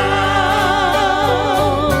manger ground.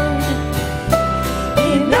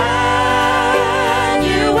 Emmanuel,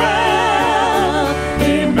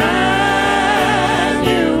 Emmanuel,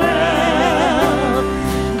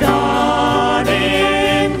 God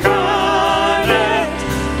incarnate,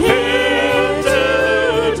 here to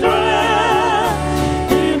dwell.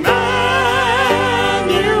 Emmanuel,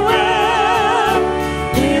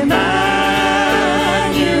 Emmanuel,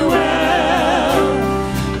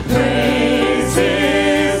 praise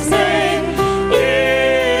his name.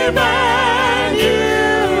 Emmanuel,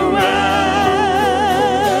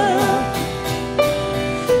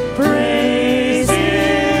 praise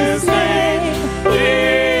his name.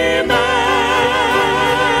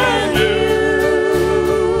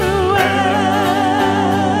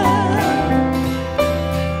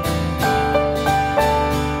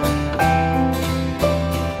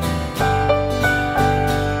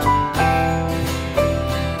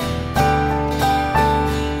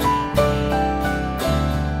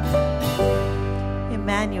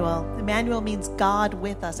 Emmanuel. Emmanuel means God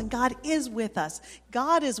with us, and God is with us.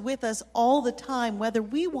 God is with us all the time, whether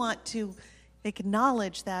we want to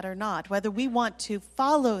acknowledge that or not, whether we want to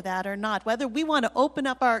follow that or not, whether we want to open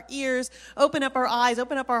up our ears, open up our eyes,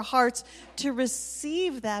 open up our hearts to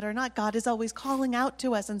receive that or not. God is always calling out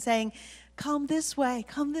to us and saying, come this way,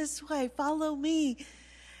 follow me.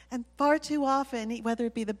 And far too often, whether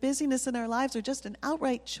it be the busyness in our lives or just an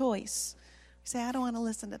outright choice, we say, I don't want to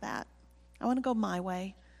listen to that. I want to go my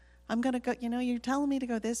way. I'm going to go, you're telling me to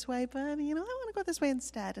go this way, but, I want to go this way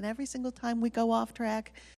instead. And every single time we go off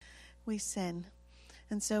track, we sin.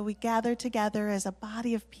 And so we gather together as a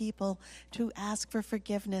body of people to ask for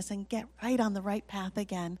forgiveness and get right on the right path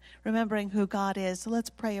again, remembering who God is. So let's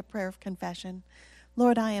pray a prayer of confession.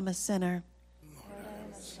 Lord, I am a sinner.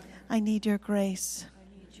 I need your grace.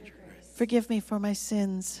 Forgive me for my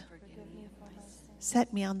sins.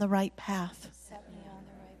 Set me on the right path.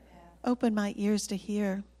 Open my ears to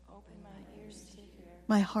hear.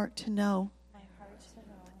 My heart to know.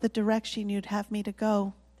 The direction you'd have me to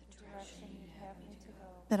go.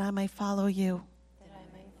 That I may follow you.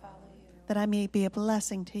 That I may be a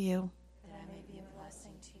blessing to you.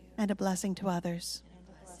 And a blessing to others.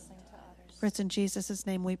 For it's in Jesus'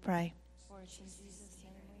 name we pray.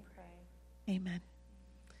 Amen.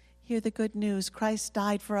 Hear the good news. Christ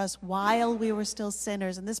died for us while we were still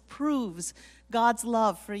sinners. And this proves God's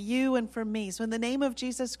love for you and for me. So in the name of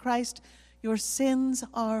Jesus Christ, your sins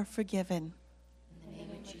are forgiven. In the name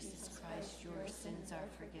of Jesus Christ, your sins are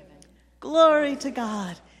forgiven. Glory to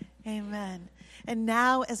God. Amen. And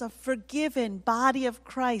now, as a forgiven body of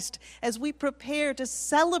Christ, as we prepare to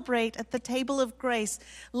celebrate at the table of grace,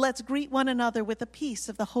 let's greet one another with the peace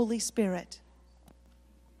of the Holy Spirit.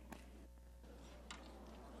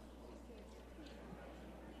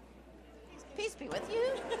 Peace be with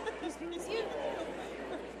you. Peace be with you.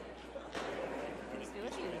 Peace be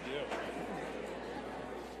with you.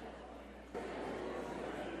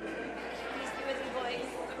 Peace be with you, boys.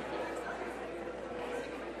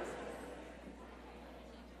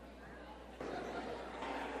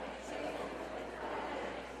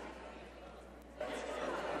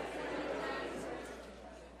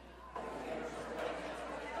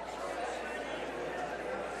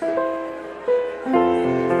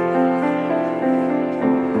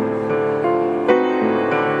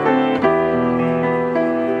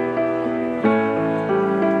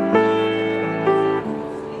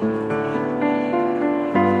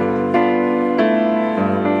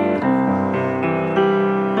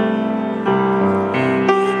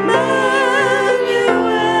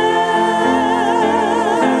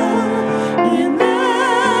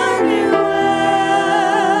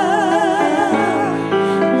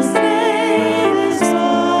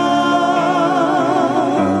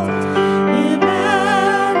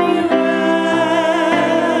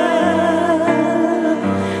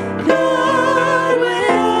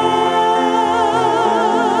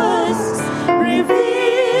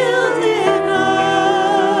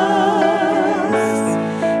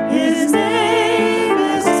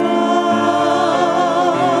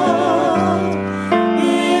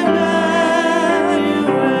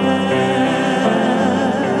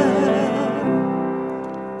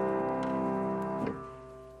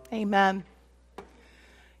 Amen.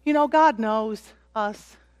 You know, God knows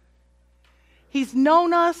us. He's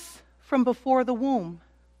known us from before the womb.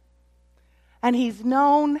 And He's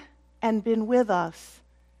known and been with us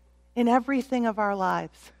in everything of our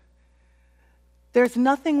lives. There's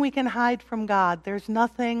nothing we can hide from God. There's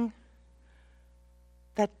nothing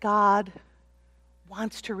that God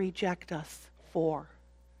wants to reject us for.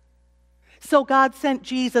 So God sent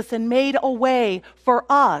Jesus and made a way for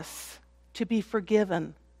us to be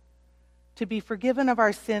forgiven of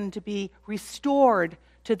our sin, to be restored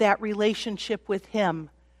to that relationship with Him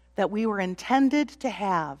that we were intended to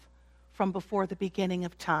have from before the beginning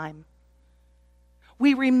of time.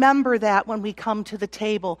 We remember that when we come to the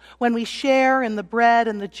table, when we share in the bread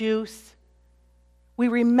and the juice. We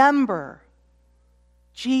remember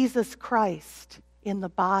Jesus Christ in the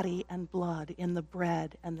body and blood, in the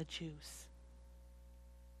bread and the juice.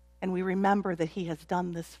 And we remember that He has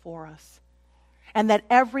done this for us, and that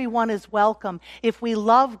everyone is welcome if we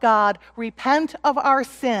love God, repent of our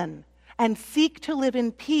sin, and seek to live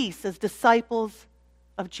in peace as disciples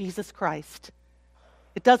of Jesus Christ.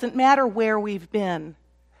 It doesn't matter where we've been.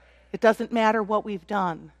 It doesn't matter what we've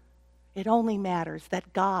done. It only matters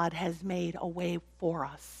that God has made a way for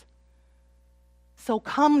us. So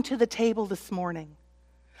come to the table this morning.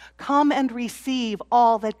 Come and receive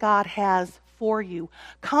all that God has for you.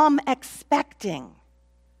 Come expecting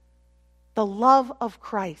the love of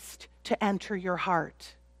Christ to enter your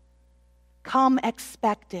heart. Come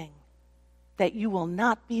expecting that you will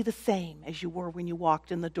not be the same as you were when you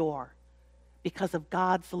walked in the door, because of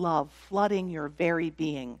God's love flooding your very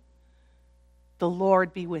being. The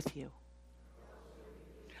Lord be with you.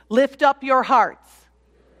 Lift up your hearts.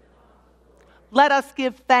 Let us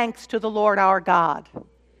give thanks to the Lord our God.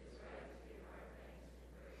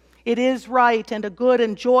 It is right and a good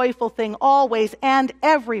and joyful thing always and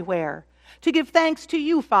everywhere to give thanks to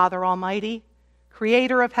you, Father Almighty,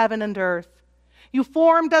 Creator of heaven and earth. You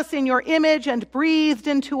formed us in your image and breathed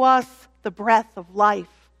into us the breath of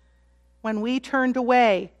life. When we turned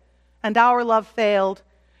away and our love failed,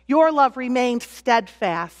 your love remained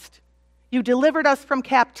steadfast. You delivered us from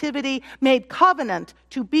captivity, made covenant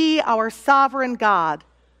to be our sovereign God,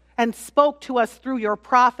 and spoke to us through your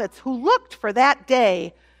prophets who looked for that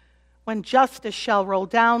day when justice shall roll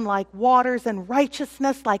down like waters and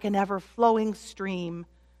righteousness like an ever-flowing stream,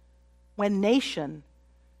 when nation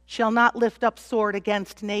shall not lift up sword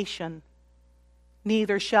against nation,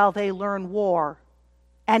 neither shall they learn war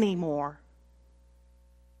anymore.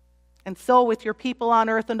 And so with your people on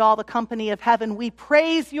earth and all the company of heaven, we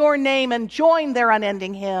praise your name and join their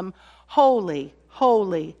unending hymn, Holy,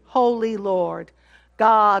 holy, holy Lord,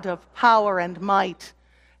 God of power and might.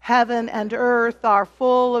 Heaven and earth are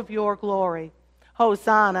full of your glory.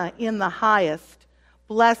 Hosanna in the highest.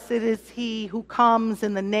 Blessed is he who comes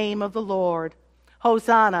in the name of the Lord.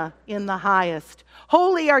 Hosanna in the highest.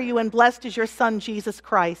 Holy are you, and blessed is your Son, Jesus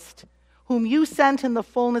Christ, whom you sent in the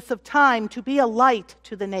fullness of time to be a light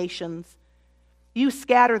to the nations. You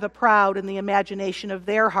scatter the proud in the imagination of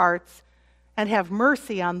their hearts, and have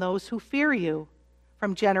mercy on those who fear you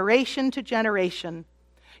from generation to generation.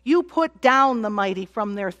 You put down the mighty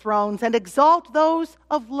from their thrones and exalt those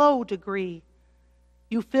of low degree.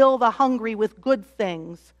 You fill the hungry with good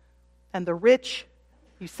things, and the rich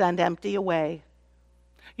you send empty away.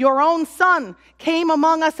 Your own Son came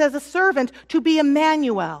among us as a servant to be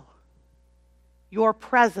Emmanuel, your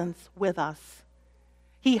presence with us.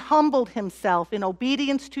 He humbled himself in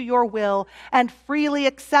obedience to your will and freely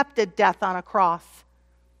accepted death on a cross.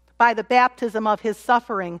 By the baptism of his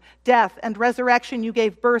suffering, death, and resurrection, you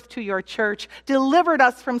gave birth to your church, delivered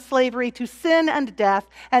us from slavery to sin and death,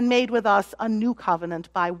 and made with us a new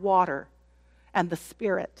covenant by water and the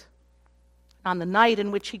Spirit. On the night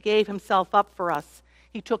in which he gave himself up for us,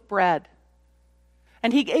 he took bread,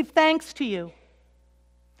 and he gave thanks to you.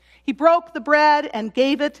 He broke the bread and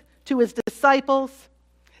gave it to his disciples,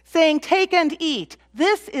 saying, "Take and eat.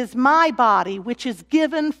 This is my body, which is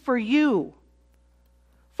given for you,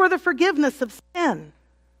 for the forgiveness of sin.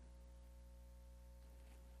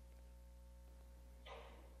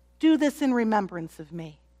 Do this in remembrance of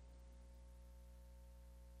me."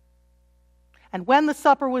 And when the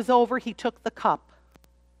supper was over, he took the cup.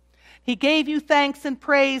 He gave you thanks and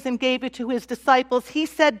praise and gave it to his disciples. He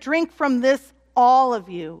said, "Drink from this, all of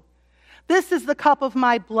you. This is the cup of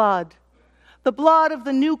my blood, the blood of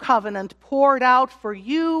the new covenant poured out for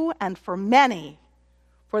you and for many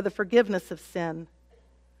for the forgiveness of sin.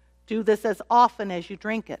 Do this as often as you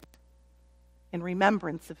drink it in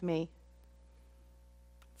remembrance of me."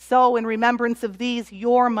 So, in remembrance of these,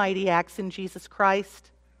 your mighty acts in Jesus Christ,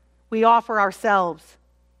 we offer ourselves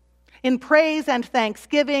in praise and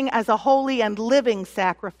thanksgiving as a holy and living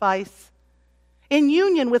sacrifice, in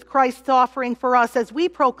union with Christ's offering for us as we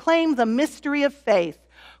proclaim the mystery of faith.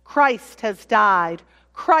 Christ has died.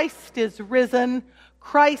 Christ is risen.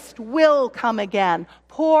 Christ will come again.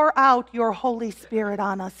 Pour out your Holy Spirit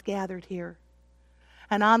on us gathered here.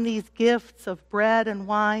 And on these gifts of bread and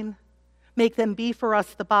wine, make them be for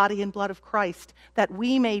us the body and blood of Christ, that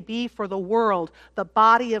we may be for the world the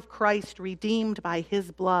body of Christ redeemed by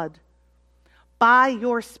his blood. By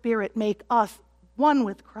your Spirit, make us one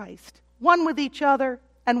with Christ, one with each other,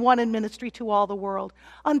 and one in ministry to all the world,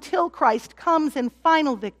 until Christ comes in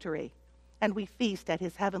final victory and we feast at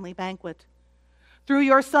his heavenly banquet. Through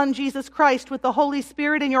your Son, Jesus Christ, with the Holy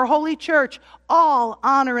Spirit in your holy church, all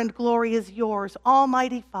honor and glory is yours,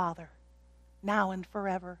 Almighty Father, now and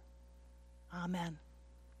forever. Amen.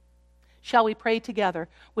 Shall we pray together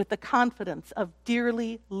with the confidence of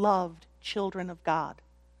dearly loved children of God?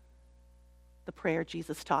 The prayer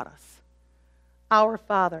Jesus taught us. Our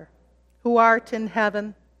Father, who art in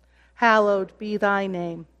heaven, hallowed be thy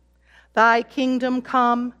name. Thy kingdom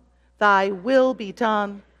come, thy will be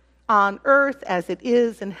done, on earth as it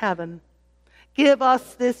is in heaven. Give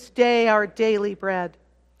us this day our daily bread,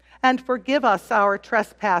 and forgive us our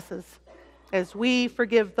trespasses, as we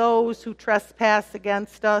forgive those who trespass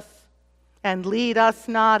against us. And lead us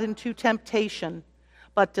not into temptation,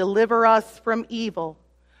 but deliver us from evil.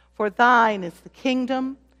 For thine is the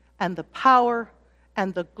kingdom, and the power,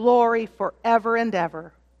 and the glory forever and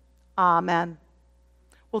ever. Amen.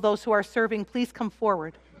 Will those who are serving please come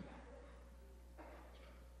forward?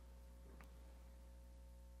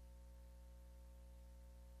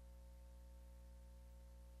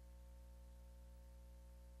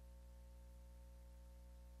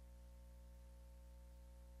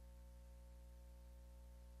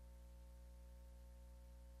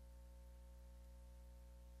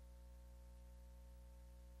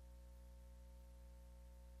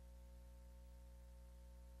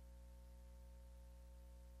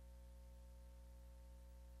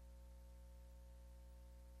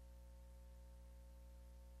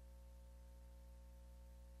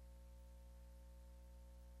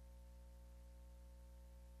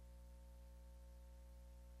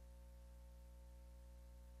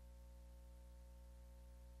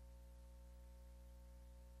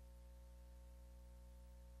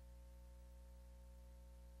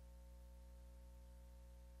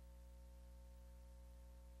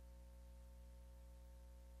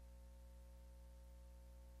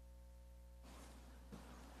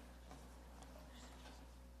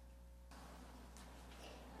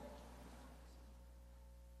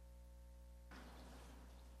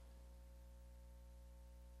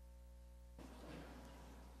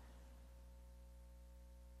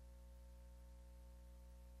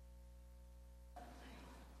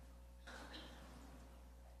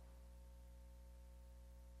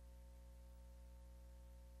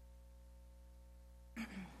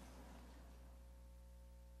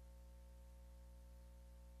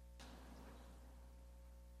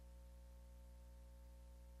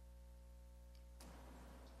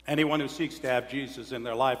 Anyone who seeks to have Jesus in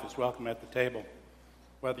their life is welcome at the table.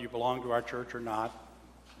 Whether you belong to our church or not,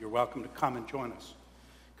 you're welcome to come and join us.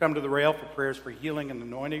 Come to the rail for prayers for healing and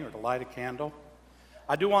anointing, or to light a candle.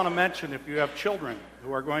 I do want to mention, if you have children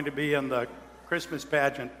who are going to be in the Christmas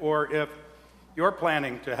pageant, or if you're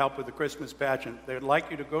planning to help with the Christmas pageant, they'd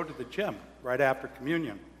like you to go to the gym right after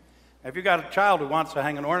communion. If you've got a child who wants to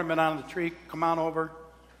hang an ornament on the tree, come on over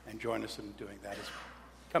and join us in doing that as well.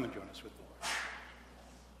 Come and join us with the Lord.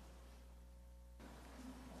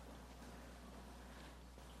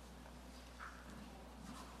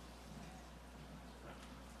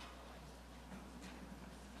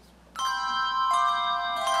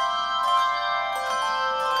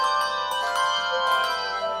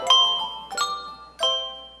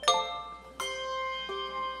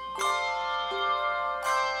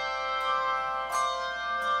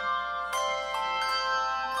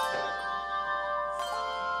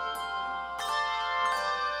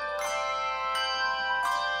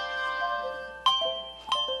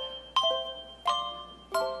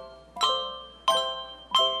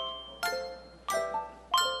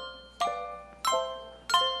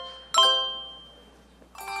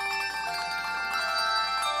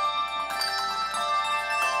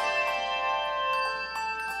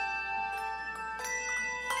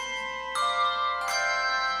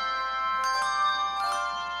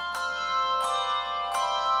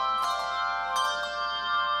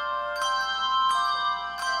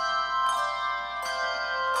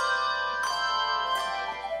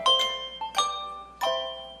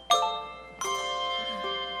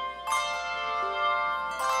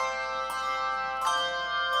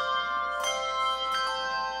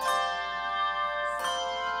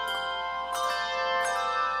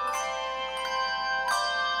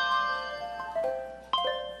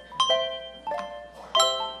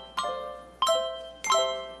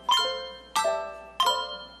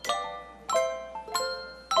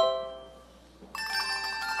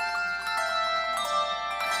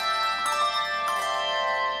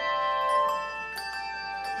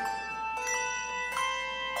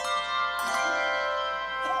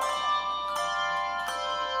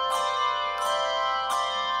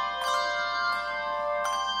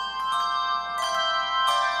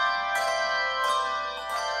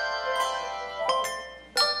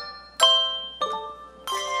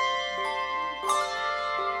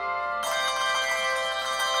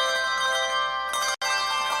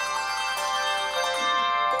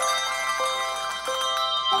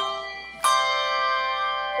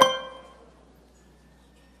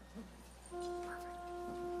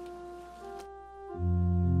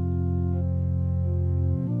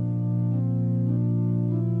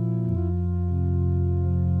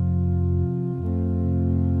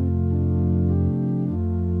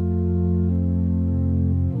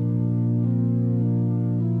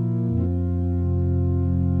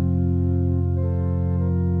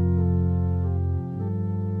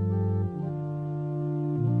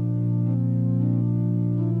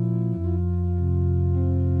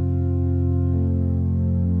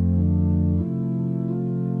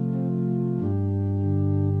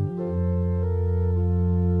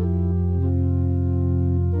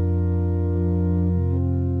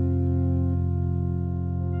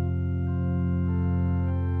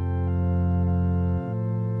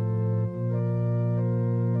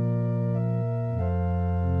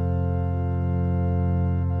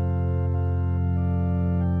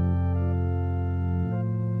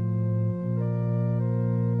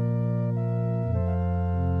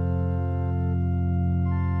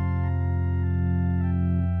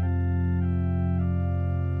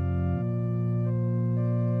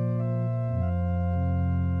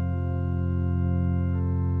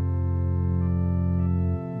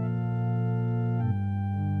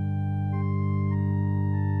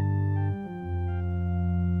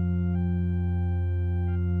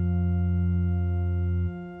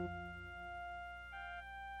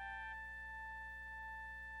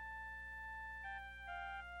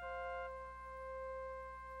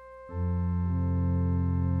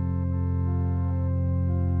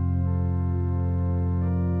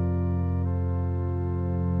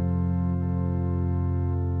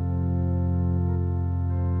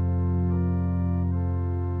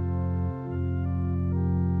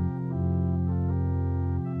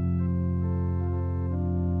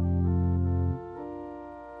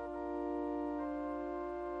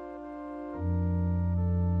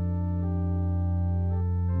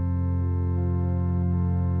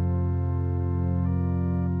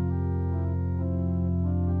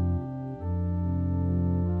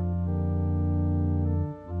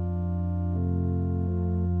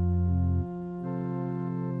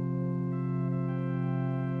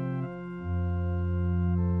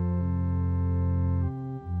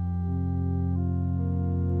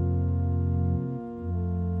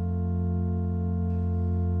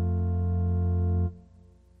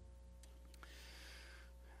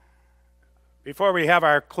 Before we have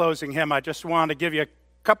our closing hymn, I just want to give you a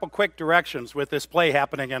couple quick directions with this play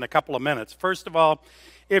happening in a couple of minutes. First of all,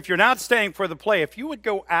 if you're not staying for the play, if you would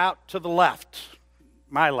go out to the left,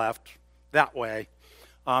 my left, that way,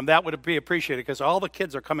 that would be appreciated because all the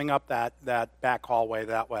kids are coming up that back hallway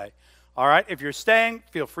that way. All right, if you're staying,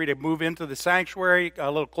 feel free to move into the sanctuary a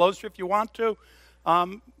little closer if you want to.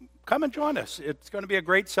 Come and join us. It's going to be a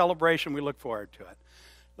great celebration. We look forward to it.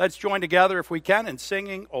 Let's join together, if we can, in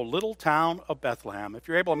singing, O Little Town of Bethlehem. If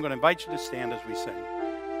you're able, I'm going to invite you to stand as we sing.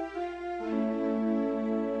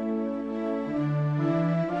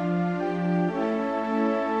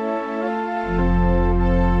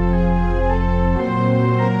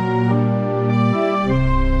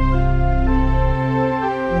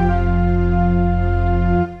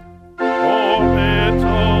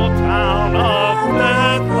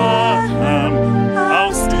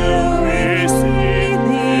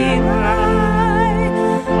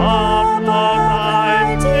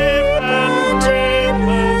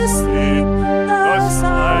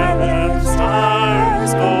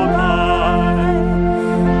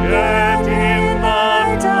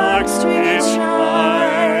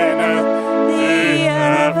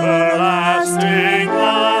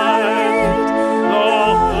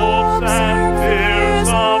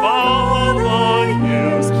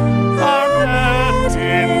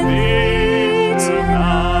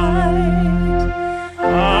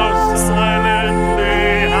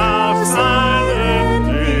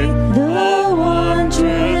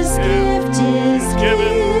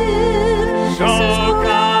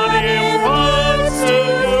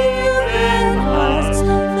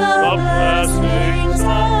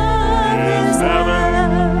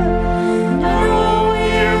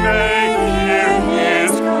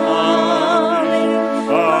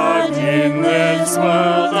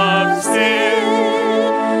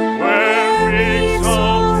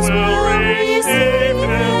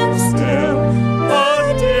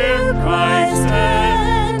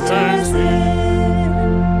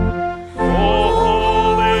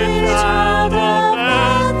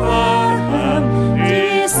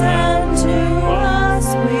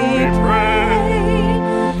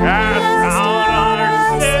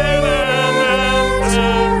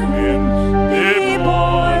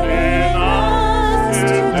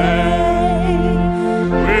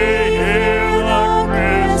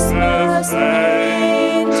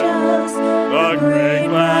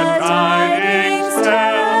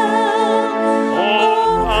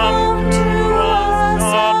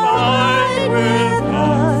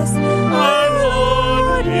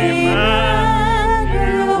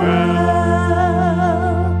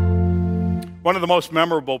 One of the most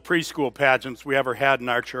memorable preschool pageants we ever had in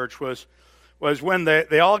our church was when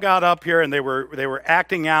they all got up here and they were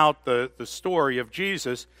acting out the story of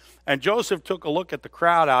Jesus, and Joseph took a look at the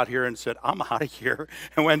crowd out here and said, "I'm out of here,"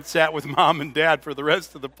 and went and sat with Mom and Dad for the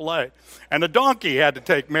rest of the play. And a donkey had to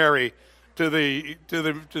take Mary to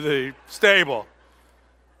the stable,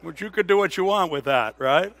 which you could do what you want with that,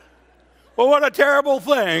 right? Well, what a terrible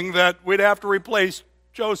thing that we'd have to replace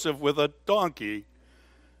Joseph with a donkey,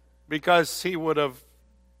 because he would have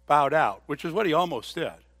bowed out, which is what he almost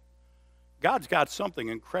did. God's got something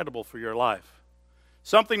incredible for your life.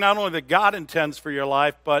 Something not only that God intends for your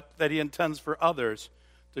life, but that he intends for others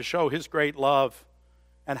to show his great love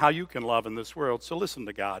and how you can love in this world. So listen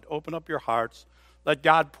to God. Open up your hearts. Let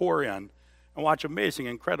God pour in and watch amazing,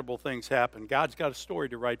 incredible things happen. God's got a story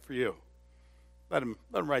to write for you. Let him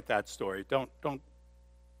write that story. Don't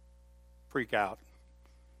freak out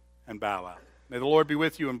and bow out. May the Lord be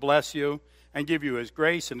with you and bless you and give you his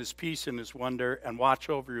grace and his peace and his wonder and watch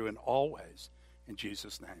over you in all ways. In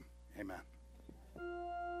Jesus' name, amen.